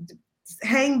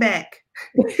hang back.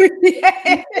 Give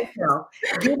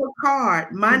a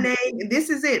card. My name, this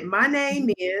is it. My name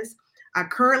is, I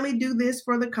currently do this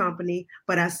for the company,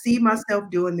 but I see myself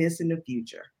doing this in the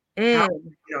future. How do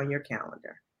you get on your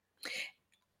calendar?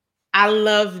 I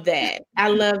love that. I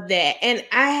love that. And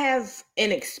I have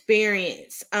an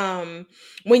experience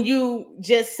when you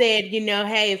just said,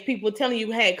 hey, if people telling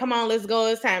you, hey, come on, let's go,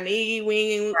 it's time to eat.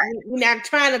 We're not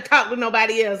trying to talk to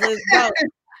nobody else. Let's go.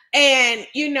 And,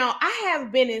 I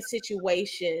have been in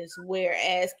situations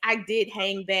whereas I did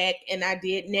hang back and I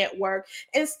did network.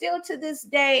 And still to this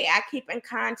day, I keep in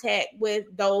contact with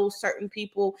those certain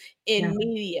people in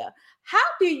media. How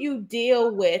do you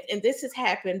deal with, and this has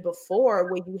happened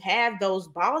before, when you have those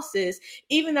bosses,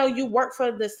 even though you work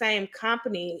for the same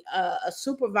company, a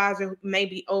supervisor may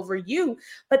be over you,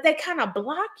 but they kind of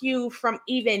block you from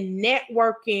even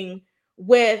networking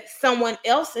with someone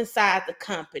else inside the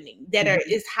company that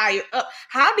is higher up?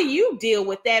 How do you deal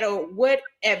with that, or what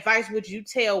advice would you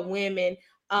tell women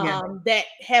that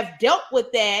have dealt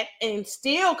with that and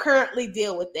still currently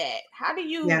deal with that? How do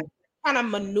you kind of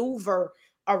maneuver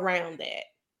around that?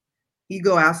 You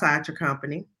go outside your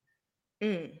company.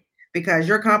 Because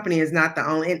your company is not the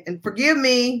only, and forgive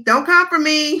me, don't come for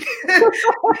me,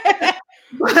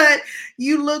 but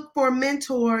you look for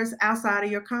mentors outside of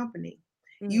your company.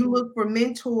 You look for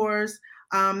mentors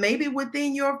maybe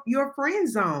within your friend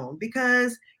zone,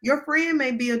 because your friend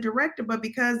may be a director, but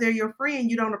because they're your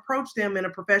friend, you don't approach them in a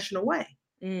professional way.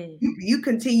 You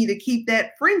continue to keep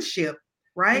that friendship,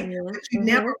 right? But you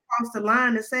never cross the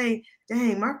line to say,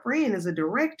 dang, my friend is a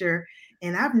director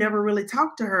and I've never really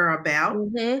talked to her about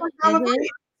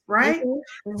right?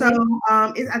 So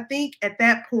I think at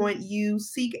that point you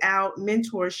seek out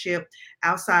mentorship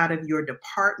outside of your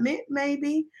department,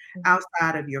 maybe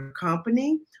outside of your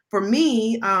company. For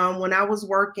me, when I was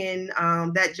working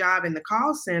that job in the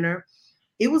call center,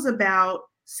 it was about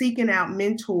seeking out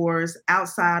mentors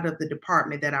outside of the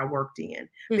department that I worked in,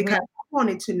 because I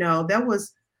wanted to know, that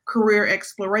was career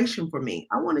exploration for me.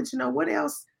 I wanted to know what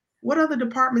other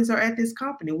departments are at this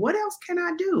company? What else can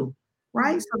I do?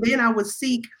 Right. So then I would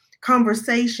seek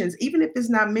conversations, even if it's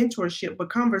not mentorship, but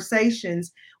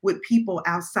conversations with people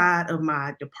outside of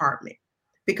my department,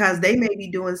 because they may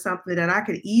be doing something that I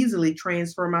could easily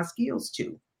transfer my skills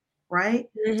to. Right.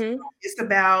 It's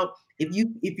about, if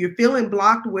you're feeling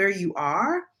blocked where you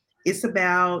are, it's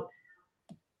about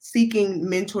seeking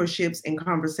mentorships and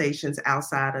conversations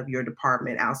outside of your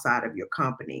department, outside of your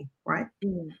company, right?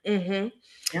 Yeah.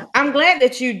 I'm glad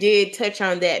that you did touch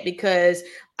on that, because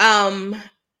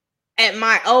at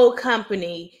my old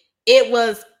company, it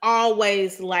was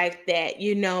always like that.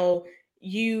 You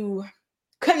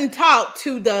couldn't talk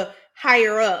to the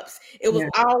higher ups. It was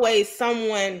always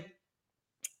someone,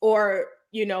 or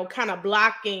kind of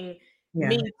blocking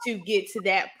me to get to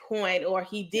that point, or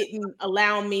he didn't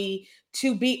allow me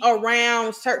to be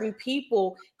around certain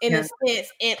people in a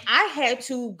sense. And I had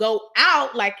to go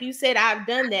out, like you said, I've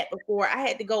done that before. I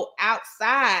had to go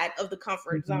outside of the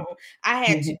comfort zone. I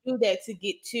had to do that to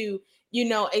get to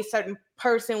a certain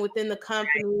person within the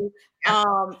company.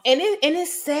 And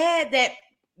it's sad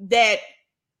that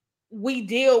we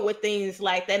deal with things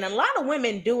like that. And a lot of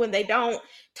women do, and they don't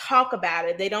talk about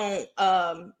it. They don't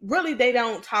they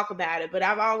don't talk about it. But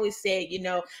I've always said,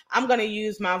 I'm going to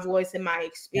use my voice and my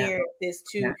experiences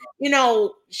to,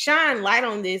 shine light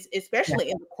on this,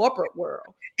 especially in the corporate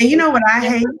world. And you know what I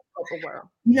hate?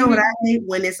 You know what I hate?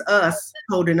 When it's us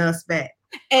holding us back.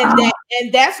 And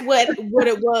that's what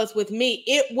it was with me.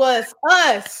 It was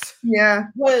us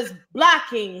was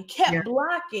blocking, kept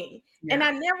blocking. And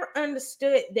I never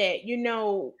understood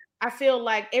that. I feel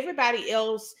like everybody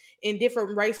else in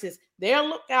different races, they'll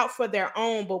look out for their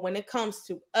own. But when it comes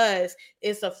to us,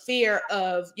 it's a fear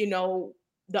of,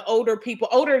 the older people,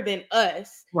 older than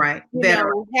us, right?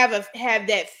 Have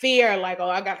that fear, like, oh,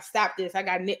 I got to stop this. I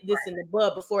got to nip this in the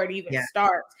bud before it even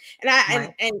starts.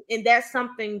 And and that's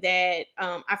something that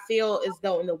I feel as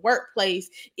though in the workplace,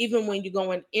 even when you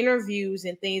go in interviews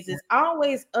and things, it's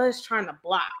always us trying to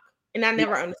block. And I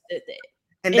never understood that.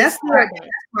 And that's why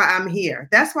I'm here.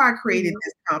 That's why I created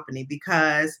this company,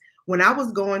 because when I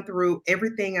was going through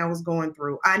everything I was going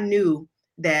through, I knew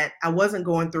that I wasn't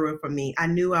going through it for me. I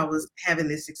knew I was having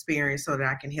this experience so that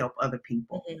I can help other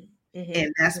people.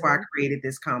 And that's why I created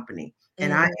this company.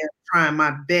 and I am trying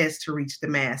my best to reach the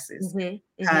masses.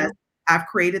 I've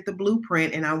created the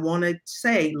blueprint, and I want to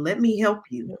say, let me help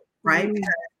you, right?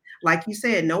 Because, like you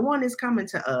said, no one is coming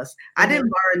to us. I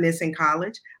didn't learn this in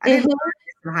college. I didn't learn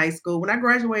this in high school. When I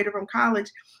graduated from college,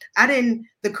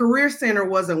 the Career Center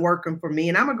wasn't working for me.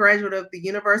 And I'm a graduate of the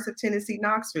University of Tennessee,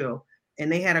 Knoxville.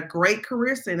 And they had a great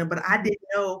Career Center, but I didn't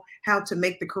know how to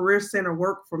make the Career Center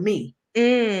work for me.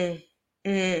 Right?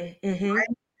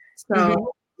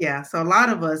 So, yeah, so a lot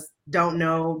of us didn't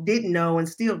know, and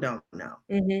still don't know.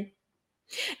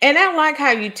 And I like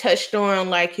how you touched on,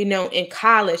 like, in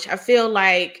college, I feel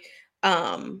like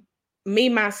me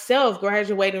myself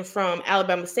graduating from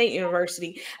Alabama State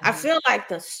University, I feel like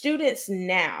the students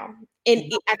now,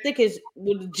 and I think it's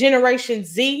with Generation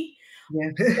Z,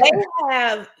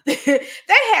 they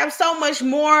have so much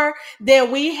more than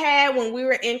we had when we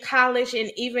were in college and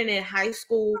even in high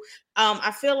school.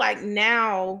 I feel like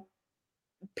now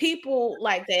people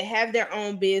like that have their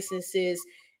own businesses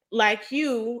like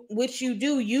you, which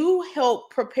you help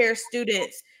prepare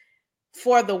students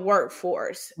for the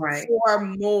workforce, for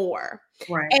more.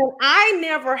 And I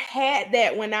never had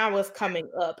that when I was coming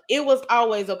up. It was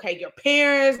always, okay, your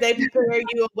parents, they prepare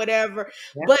you or whatever.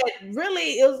 But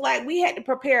really, it was like we had to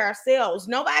prepare ourselves.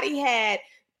 Nobody had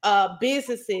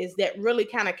businesses that really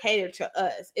kind of catered to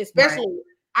us, especially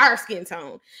our skin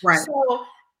tone. So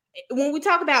when we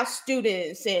talk about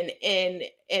students and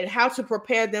how to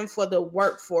prepare them for the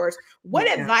workforce, what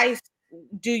advice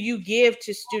do you give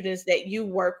to students that you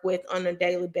work with on a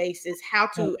daily basis? How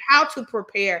to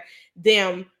prepare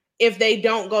them if they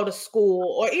don't go to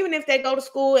school, or even if they go to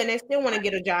school and they still want to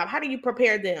get a job? How do you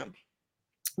prepare them?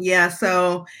 Yeah,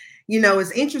 so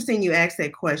it's interesting you asked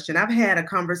that question. I've had a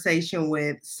conversation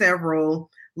with several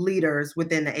leaders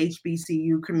within the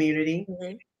HBCU community.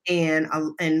 And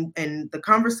the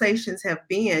conversations have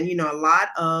been, a lot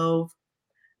of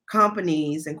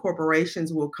companies and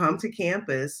corporations will come to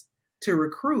campus to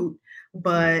recruit,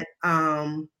 but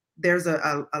there's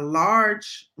a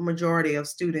large majority of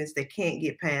students that can't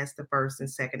get past the first and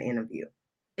second interview,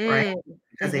 right?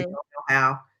 Because they don't know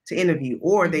how to interview,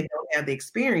 or they don't have the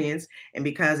experience, and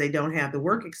because they don't have the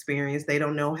work experience, they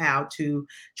don't know how to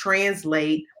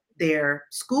translate their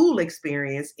school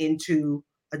experience into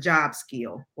a job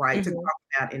skill, right? To talk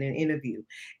about in an interview.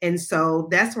 And so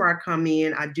that's where I come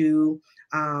in. I do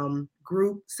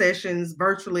group sessions,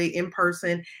 virtually, in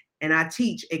person, and I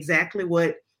teach exactly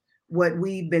what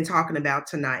we've been talking about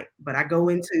tonight. But I go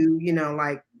into,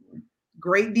 like,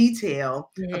 great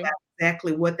detail about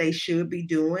exactly what they should be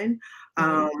doing.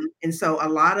 And so a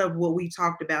lot of what we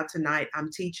talked about tonight,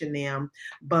 I'm teaching them,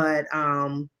 but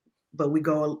we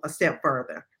go a step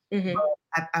further.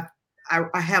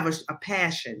 I have a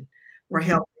passion for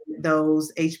helping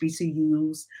those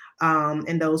HBCUs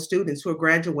and those students who are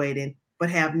graduating but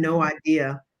have no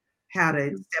idea how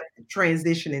to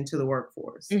transition into the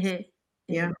workforce.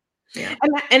 Yeah.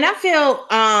 And I feel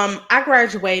I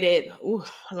graduated,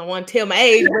 I don't want to tell my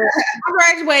age, but I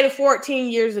graduated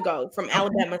 14 years ago from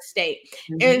Alabama State.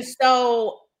 And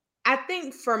so I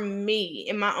think for me,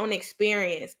 in my own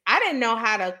experience, I didn't know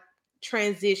how to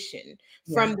transition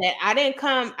from that.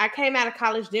 I came out of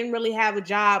college, didn't really have a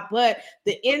job, but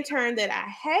the intern that I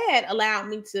had allowed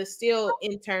me to still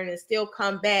intern and still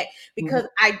come back because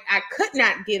I could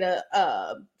not get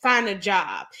find a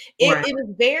job. It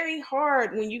is very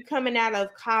hard when you're coming out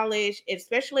of college,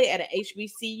 especially at an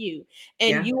HBCU,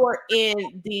 and you are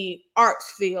in the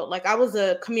arts field. Like, I was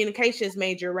a communications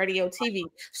major, radio, TV.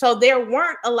 So there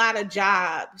weren't a lot of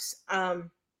jobs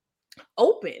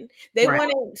open. They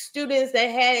wanted students that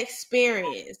had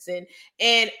experience,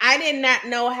 and I did not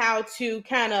know how to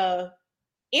kind of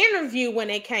interview when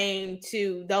it came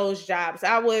to those jobs.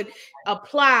 I would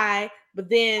apply, but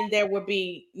then there would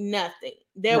be nothing.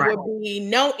 There would be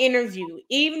no interview.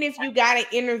 Even if you got an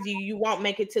interview, you won't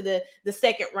make it to the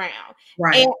second round.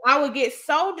 And I would get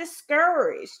so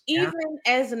discouraged, even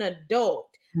as an adult.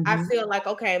 I feel like,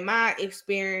 okay, my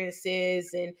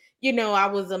experiences, and I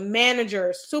was a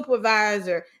manager,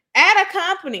 supervisor at a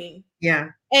company.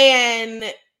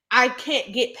 And I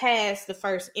can't get past the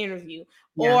first interview,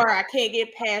 or I can't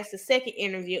get past the second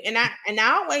interview. And I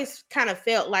always kind of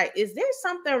felt like, is there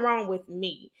something wrong with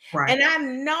me? And I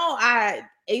know I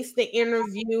aced the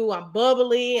interview, I'm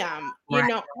bubbly, I'm,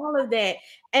 all of that.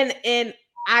 And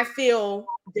I feel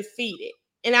defeated.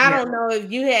 And I don't know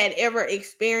if you had ever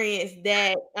experienced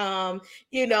that,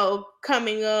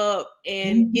 coming up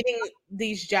and getting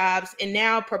these jobs and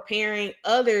now preparing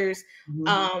others,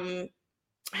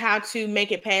 how to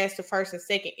make it past the first and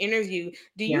second interview.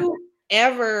 Do you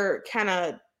ever kind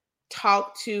of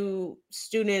talk to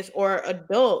students or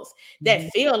adults that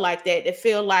feel like that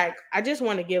feel like I just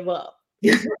want to give up.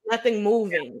 It's nothing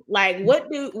moving. Like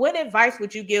what advice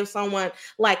would you give someone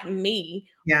like me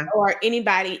or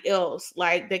anybody else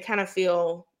like they kind of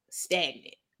feel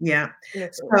stagnant? Yeah.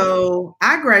 So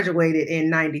I graduated in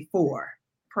 94.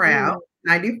 Proud.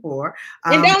 94.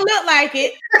 And don't look like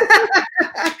it.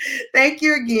 Thank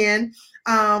you again.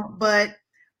 But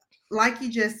like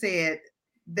you just said,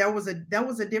 that was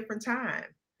a different time,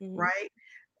 right?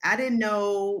 I didn't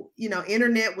know,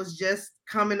 internet was just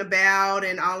coming about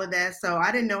and all of that. So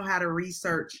I didn't know how to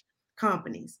research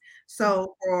companies.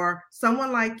 So for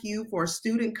someone like you, for a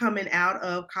student coming out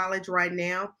of college right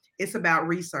now, it's about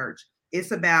research.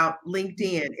 It's about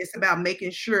LinkedIn. It's about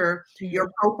making sure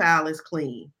your profile is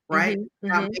clean, right?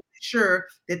 About making sure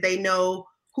that they know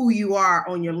who you are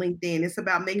on your LinkedIn. It's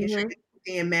about making sure that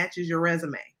LinkedIn matches your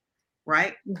resume,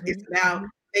 right? It's about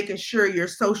making sure your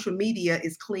social media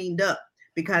is cleaned up,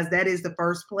 because that is the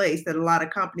first place that a lot of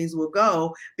companies will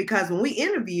go. Because when we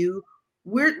interview,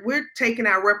 we're taking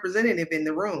our representative in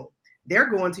the room. They're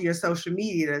going to your social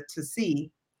media to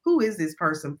see who is this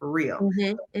person for real.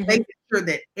 Making sure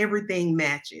that everything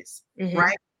matches,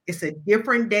 right? It's a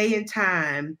different day and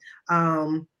time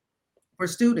for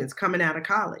students coming out of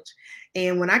college.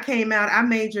 And when I came out, I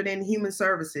majored in human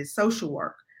services, social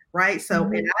work, right? So,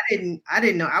 and I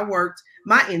didn't know. I worked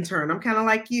my intern. I'm kind of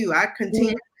like you. I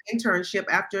continued internship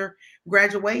after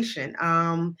graduation.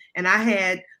 And I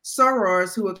had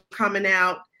sorors who were coming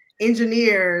out,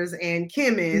 engineers and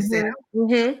chemists. And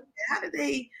how did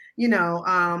they,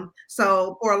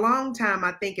 so for a long time,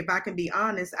 I think if I can be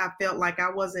honest, I felt like I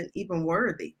wasn't even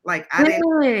worthy. Like I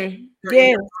didn't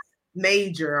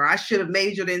major. I should have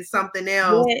majored in something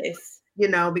else,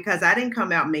 because I didn't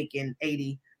come out making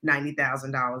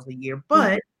 $80,000-$90,000 a year.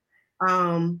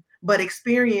 But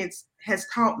experience has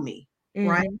taught me,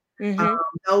 right?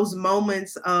 Those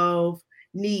moments of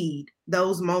need,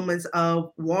 those moments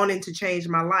of wanting to change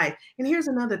my life. And here's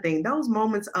another thing, those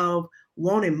moments of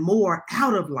wanting more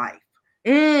out of life.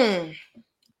 Yes.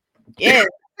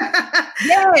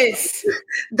 Yes.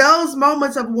 Those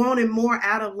moments of wanting more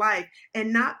out of life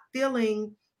and not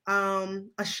feeling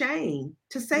ashamed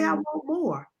to say I want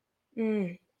more.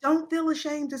 Don't feel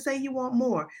ashamed to say you want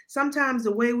more. Sometimes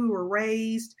the way we were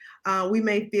raised, we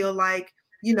may feel like,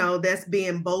 that's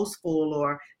being boastful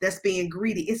or that's being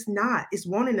greedy. It's not. It's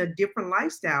wanting a different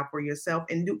lifestyle for yourself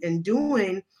and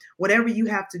doing whatever you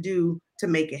have to do to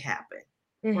make it happen.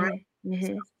 Right?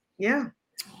 So, yeah.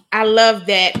 I love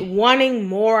that, wanting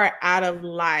more out of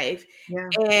life. Yeah.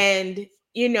 And,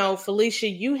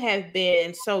 Felecia, you have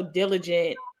been so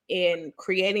diligent in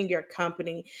creating your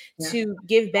company to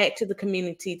give back to the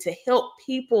community, to help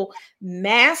people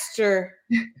master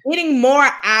getting more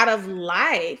out of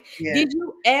life. Did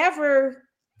you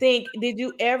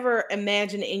ever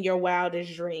imagine in your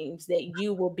wildest dreams that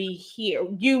you will be here?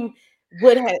 You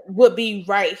would be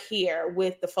right here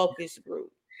with the focus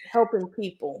group, helping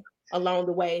people along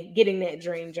the way, getting that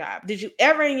dream job? Did you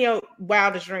ever in your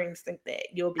wildest dreams think that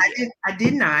you'll be here? I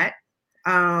did not.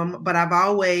 But I've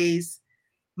always,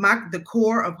 the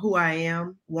core of who I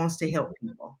am wants to help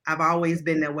people. I've always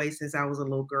been that way since I was a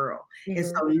little girl. And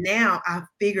so now I've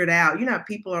figured out,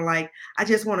 people are like, I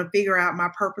just want to figure out my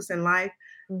purpose in life.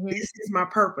 This is my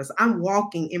purpose. I'm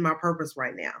walking in my purpose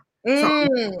right now. So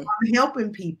I'm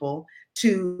helping people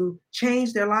to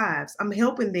change their lives. I'm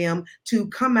helping them to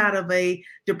come out of a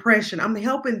depression. I'm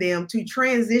helping them to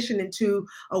transition into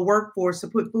a workforce, to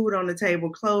put food on the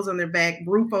table, clothes on their back,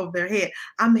 roof over their head.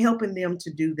 I'm helping them to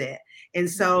do that. And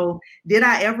so did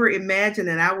I ever imagine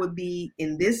that I would be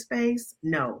in this space?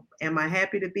 No. Am I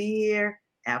happy to be here?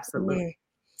 Absolutely.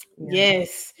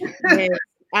 Yes. Yes.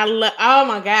 Oh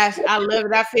my gosh, I love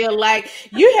it. I feel like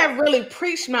you have really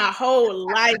preached my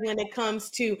whole life when it comes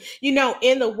to,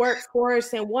 in the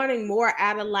workforce and wanting more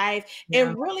out of life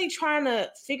and really trying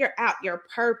to figure out your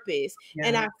purpose.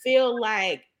 And I feel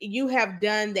like you have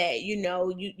done that.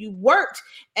 You worked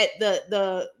at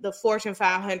the Fortune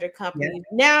 500 company.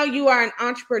 Now you are an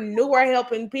entrepreneur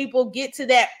helping people get to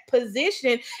that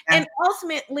position. And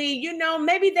ultimately,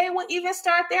 maybe they will even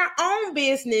start their own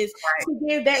business to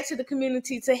give back to the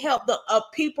community, to help the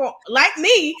people like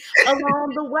me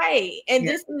along the way. And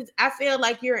I feel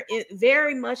like you're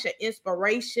very much an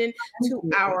inspiration to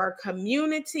our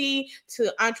community,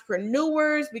 to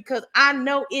entrepreneurs, because I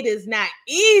know it is not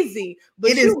easy,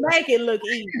 but you make it look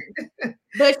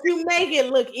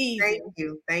easy.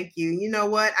 Thank you. You know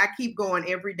what? I keep going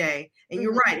every day. And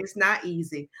you're right, it's not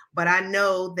easy. But I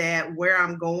know that where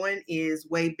I'm going is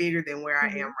way bigger than where I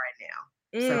am right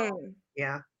now. So,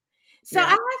 yeah. So I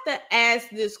have to ask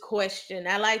this question.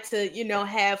 I like to,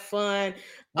 have fun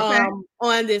Okay.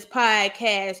 on this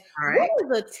podcast. All What right.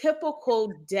 is a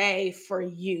typical day for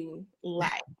you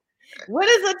like? What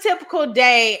is a typical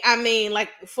day? I mean, like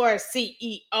for a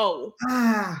CEO.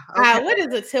 Okay. What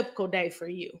is a typical day for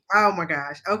you? Oh my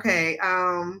gosh. Okay.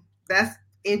 That's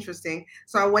interesting.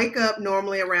 So I wake up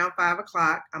normally around 5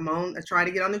 o'clock. I try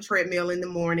to get on the treadmill in the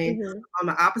morning. Mhm. On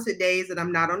the opposite days that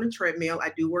I'm not on the treadmill,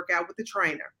 I do work out with the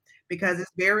trainer because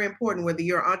it's very important whether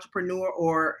you're an entrepreneur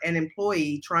or an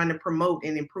employee trying to promote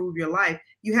and improve your life.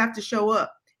 You have to show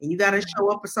up and you got to show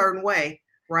up a certain way,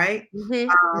 right? Mhm.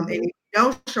 And if Mhm. you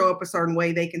don't show up a certain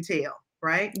way, they can tell,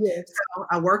 right? Yes. So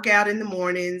I work out in the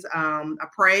mornings. I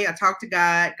pray. I talk to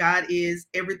God. God is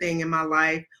everything in my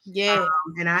life. Yes.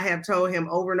 And I have told him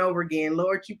over and over again,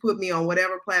 Lord, you put me on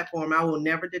whatever platform, I will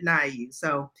never deny you.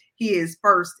 So he is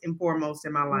first and foremost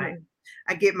in my life. Mhm.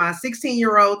 I get my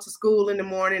 16-year-old to school in the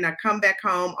morning. I come back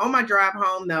home. On my drive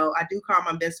home, though, I do call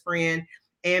my best friend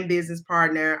and business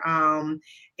partner.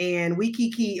 And we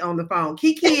kiki on the phone.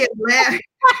 Kiki is it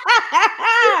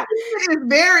is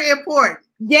very important.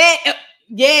 Yeah,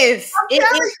 yes. I'm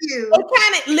telling you, It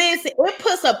kind of listen. It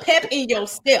puts a pep in your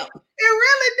step. it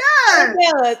really It does.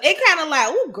 does. It kind of like,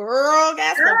 oh, girl,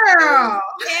 got some Girl.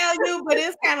 to tell you, but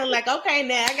it's kind of like, okay,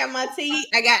 now I got my tea.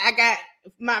 I got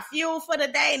my fuel for the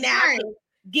day. Now I Right. can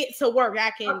get to work.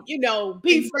 I can, be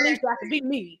Felecia. I can be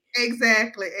me.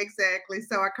 Exactly.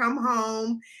 So I come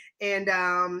home and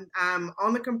I'm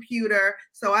on the computer.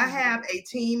 So I have a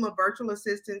team of virtual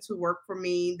assistants who work for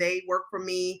me. They work for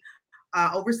me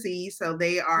overseas. So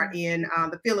they are in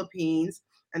the Philippines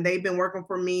and they've been working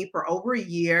for me for over a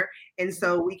year. And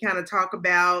so we kind of talk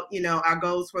about, our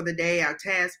goals for the day, our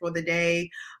tasks for the day.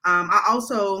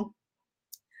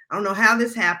 I don't know how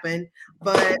this happened,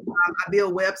 but I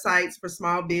build websites for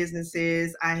small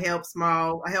businesses. I help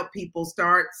people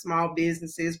start small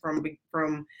businesses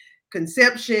from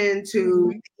conception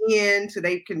to the end, so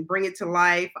they can bring it to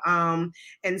life.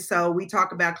 And so we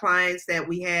talk about clients that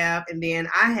we have, and then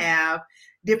I have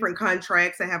different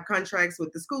contracts. I have contracts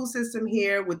with the school system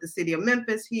here, with the city of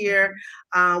Memphis here,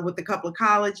 with a couple of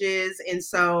colleges, and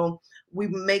so we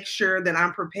make sure that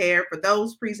I'm prepared for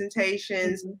those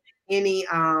presentations, any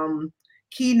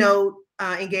keynote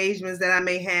engagements that I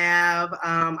may have.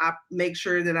 I make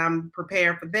sure that I'm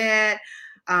prepared for that.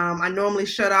 I normally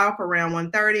shut off around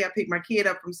 1:30. I pick my kid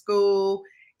up from school.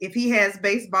 If he has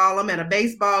baseball, I'm at a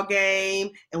baseball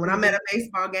game. And when I'm at a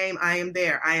baseball game, I am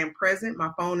there. I am present.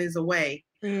 My phone is away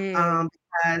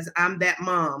because I'm that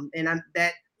mom. And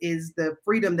that is the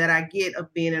freedom that I get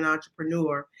of being an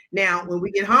entrepreneur. Now, when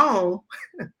we get home,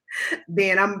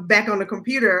 then I'm back on the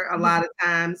computer a lot of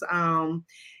times.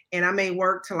 And I may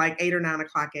work till like 8 or 9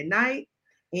 o'clock at night.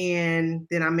 And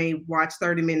then I may watch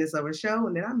 30 minutes of a show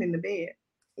and then I'm in the bed.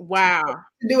 Wow.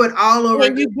 Do it all over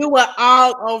And again. you do it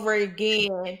all over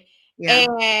again. Yeah.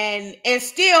 And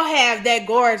still have that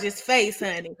gorgeous face,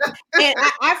 honey. And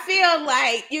I feel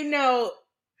like, you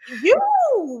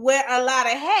wear a lot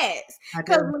of hats.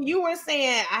 Because when you were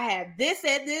saying I have this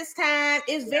at this time,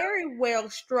 it's very well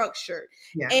structured.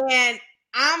 Yeah. And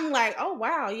I'm like, oh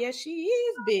wow, yeah, she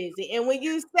is busy. And when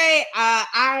you say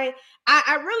I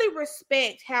really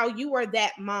respect how you are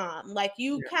that mom. Like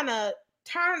you kind of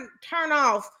turn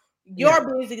off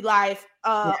your busy life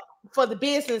for the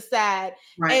business side.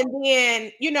 Right. And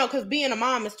then, because being a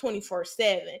mom is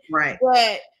 24/7. Right.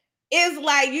 But it's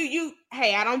like you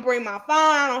hey, I don't bring my phone,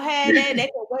 I don't have that. They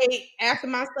can wait after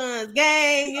my son's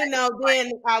game, then I'll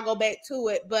go back to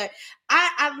it. But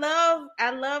I love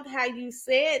how you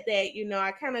said that,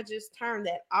 I kind of just turned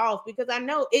that off because I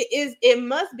know it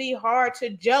must be hard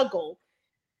to juggle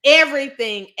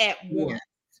everything at once.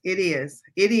 It is,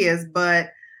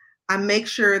 but I make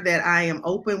sure that I am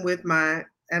open with my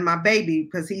baby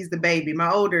because he's the baby. My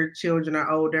older children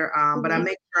are older, but I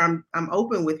make sure I'm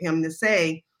open with him to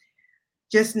say,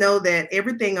 just know that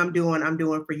everything I'm doing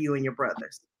for you and your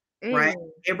brothers, right?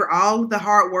 All the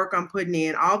hard work I'm putting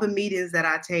in, all the meetings that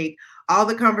I take, all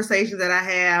the conversations that I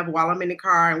have while I'm in the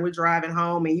car and we're driving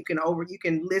home, and you can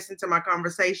listen to my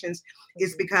conversations.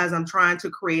 It's because I'm trying to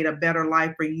create a better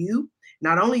life for you,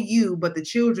 not only you, but the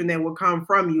children that will come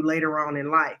from you later on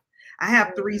in life. I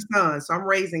have 3 sons, so I'm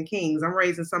raising kings. I'm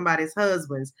raising somebody's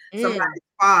husbands, somebody's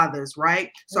fathers, right?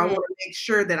 So I want to make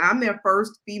sure that I'm their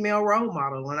first female role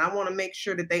model, and I want to make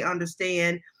sure that they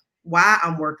understand why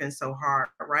I'm working so hard,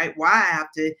 right? Why I have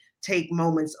to take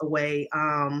moments away.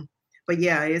 But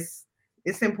yeah, it's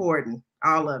important.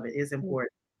 All of it is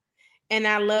important. And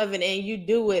I love it. And you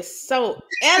do it so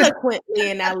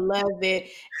eloquently, and I love it.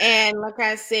 And like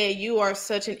I said, you are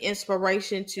such an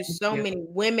inspiration to so many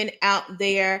women out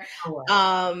there.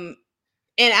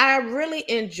 And I really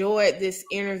enjoyed this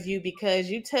interview because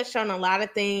you touched on a lot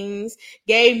of things,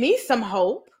 gave me some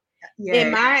hope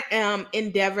in my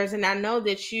endeavors. And I know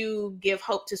that you give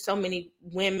hope to so many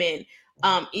women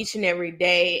each and every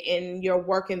day in your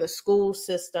work in the school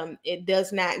system. It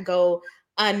does not go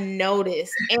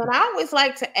unnoticed. And I always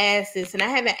like to ask this, and I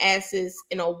haven't asked this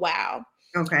in a while.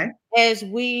 Okay. As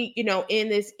we, in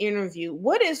this interview,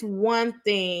 what is one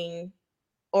thing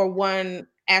or one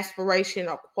aspiration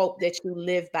or quote that you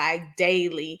live by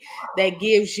daily that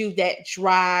gives you that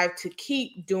drive to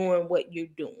keep doing what you're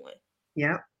doing?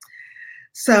 Yeah.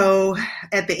 So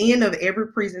at the end of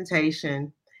every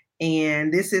presentation,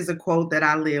 and this is a quote that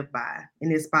I live by,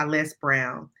 and it's by Les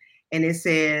Brown, and it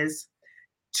says,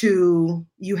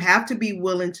 you have to be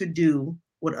willing to do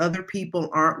what other people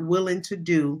aren't willing to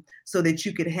do so that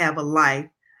you could have a life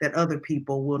that other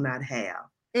people will not have.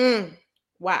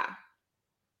 Wow.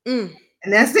 And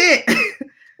that's it.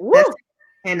 That's it.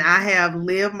 And I have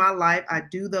lived my life. I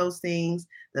do those things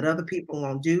that other people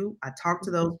won't do. I talk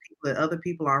to those people that other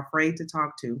people are afraid to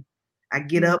talk to. I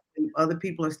get up when other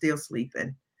people are still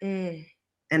sleeping. And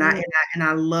I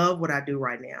love what I do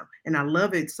right now. And I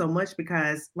love it so much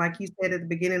because, like you said at the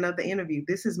beginning of the interview,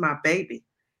 this is my baby.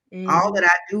 All that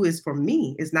I do is for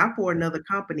me. It's not for another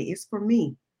company. It's for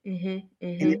me. And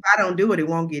if I don't do it, it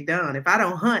won't get done. If I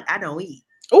don't hunt, I don't eat.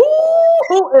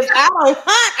 Ooh, if I don't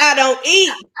hunt, I don't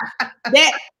eat.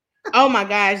 That, oh my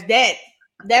gosh, that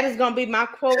is gonna be my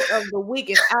quote of the week.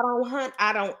 If I don't hunt,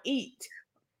 I don't eat.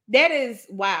 That is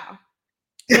wow.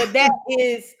 But that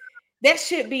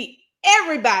should be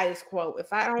everybody's quote.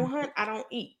 If I don't hunt, I don't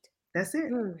eat. That's it.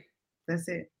 That's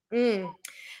it.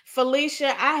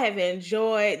 Felecia, I have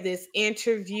enjoyed this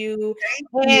interview.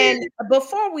 And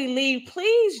before we leave,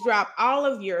 please drop all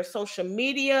of your social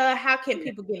media. How can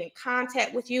people get in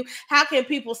contact with you? How can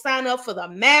people sign up for the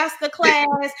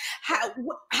masterclass? How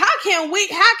can we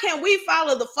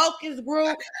follow the focus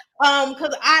group?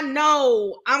 Because I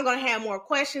know I'm gonna have more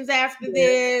questions after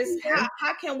this.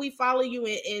 How can we follow you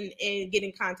and get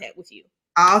in contact with you?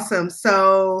 Awesome.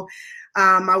 So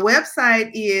my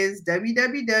website is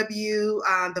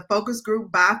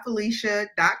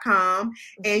www.thefocusgroupbyfelecia.com.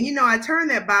 And, I turned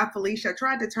that by Felecia, I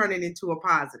tried to turn it into a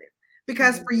positive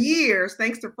because for years,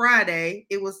 thanks to Friday,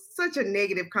 it was such a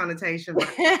negative connotation.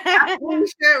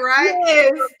 Felecia, right?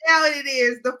 Yes. So now it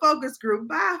is the Focus Group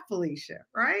by Felecia,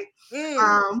 right?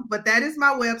 But that is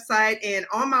my website. And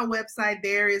on my website,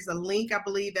 there is a link, I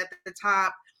believe, at the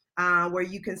top where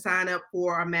you can sign up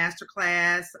for a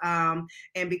masterclass.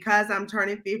 And because I'm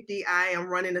turning 50, I am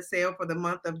running a sale for the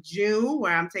month of June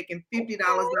where I'm taking $50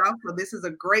 off. So this is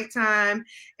a great time.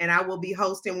 And I will be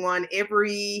hosting one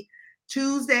every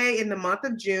Tuesday in the month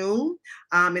of June.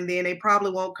 And then they probably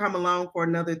won't come along for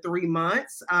another 3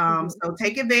 months. So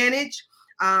take advantage.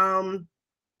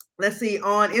 Let's see,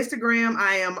 on Instagram,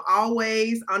 I am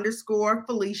always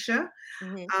 _Felecia.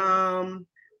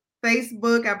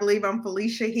 Facebook, I believe I'm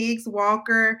Felecia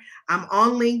Higgs-Walker. I'm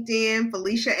on LinkedIn,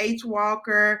 Felecia H.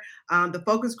 Walker. The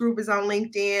focus group is on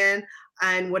LinkedIn.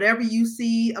 And whatever you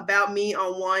see about me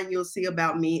on one, you'll see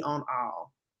about me on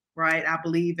all, right? I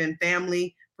believe in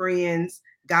family, friends,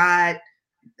 God,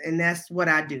 and that's what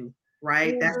I do,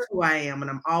 right? That's who I am.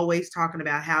 And I'm always talking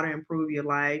about how to improve your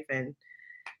life. And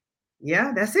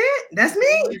yeah, that's it. That's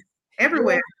me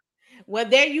everywhere. Well,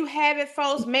 there you have it,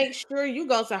 folks. Make sure you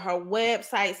go to her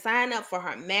website, sign up for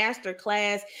her master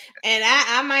class. And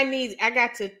I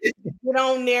got to get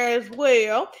on there as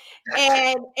well.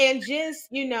 And just,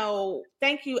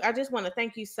 thank you. I just want to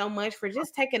thank you so much for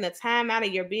just taking the time out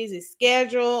of your busy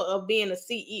schedule of being a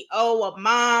CEO, a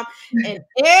mom, and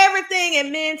everything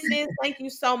in Memphis. Thank you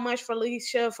so much,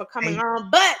 Felecia, for coming on.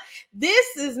 But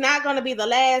this is not going to be the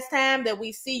last time that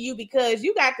we see you because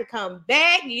you got to come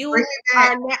back. You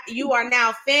are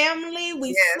now family.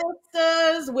 We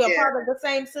sisters. We're part of the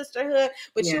same sisterhood,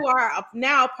 but you are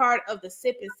now a part of the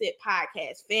Sip and Sit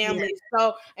podcast family.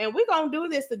 So, and we're going to do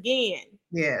this again.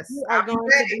 Yes. We are going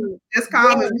to do just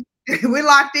call me. We're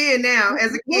locked in now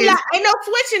as a kid. Ain't no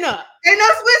switching up. Ain't no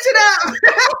switching up.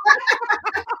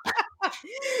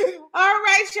 All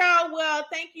right, y'all. Well,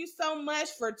 thank you so much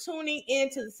for tuning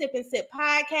into the Sip and Sip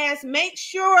podcast. Make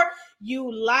sure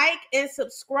you like and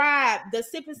subscribe the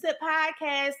Sip and Sip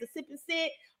podcast, the Sip and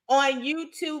Sit on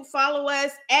YouTube. Follow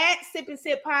us at Sip and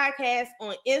Sip Podcast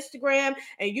on Instagram.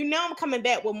 And I'm coming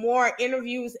back with more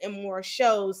interviews and more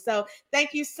shows. So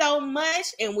thank you so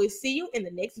much. And we'll see you in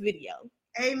the next video.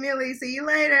 Hey, Millie. See you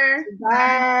later.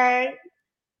 Bye.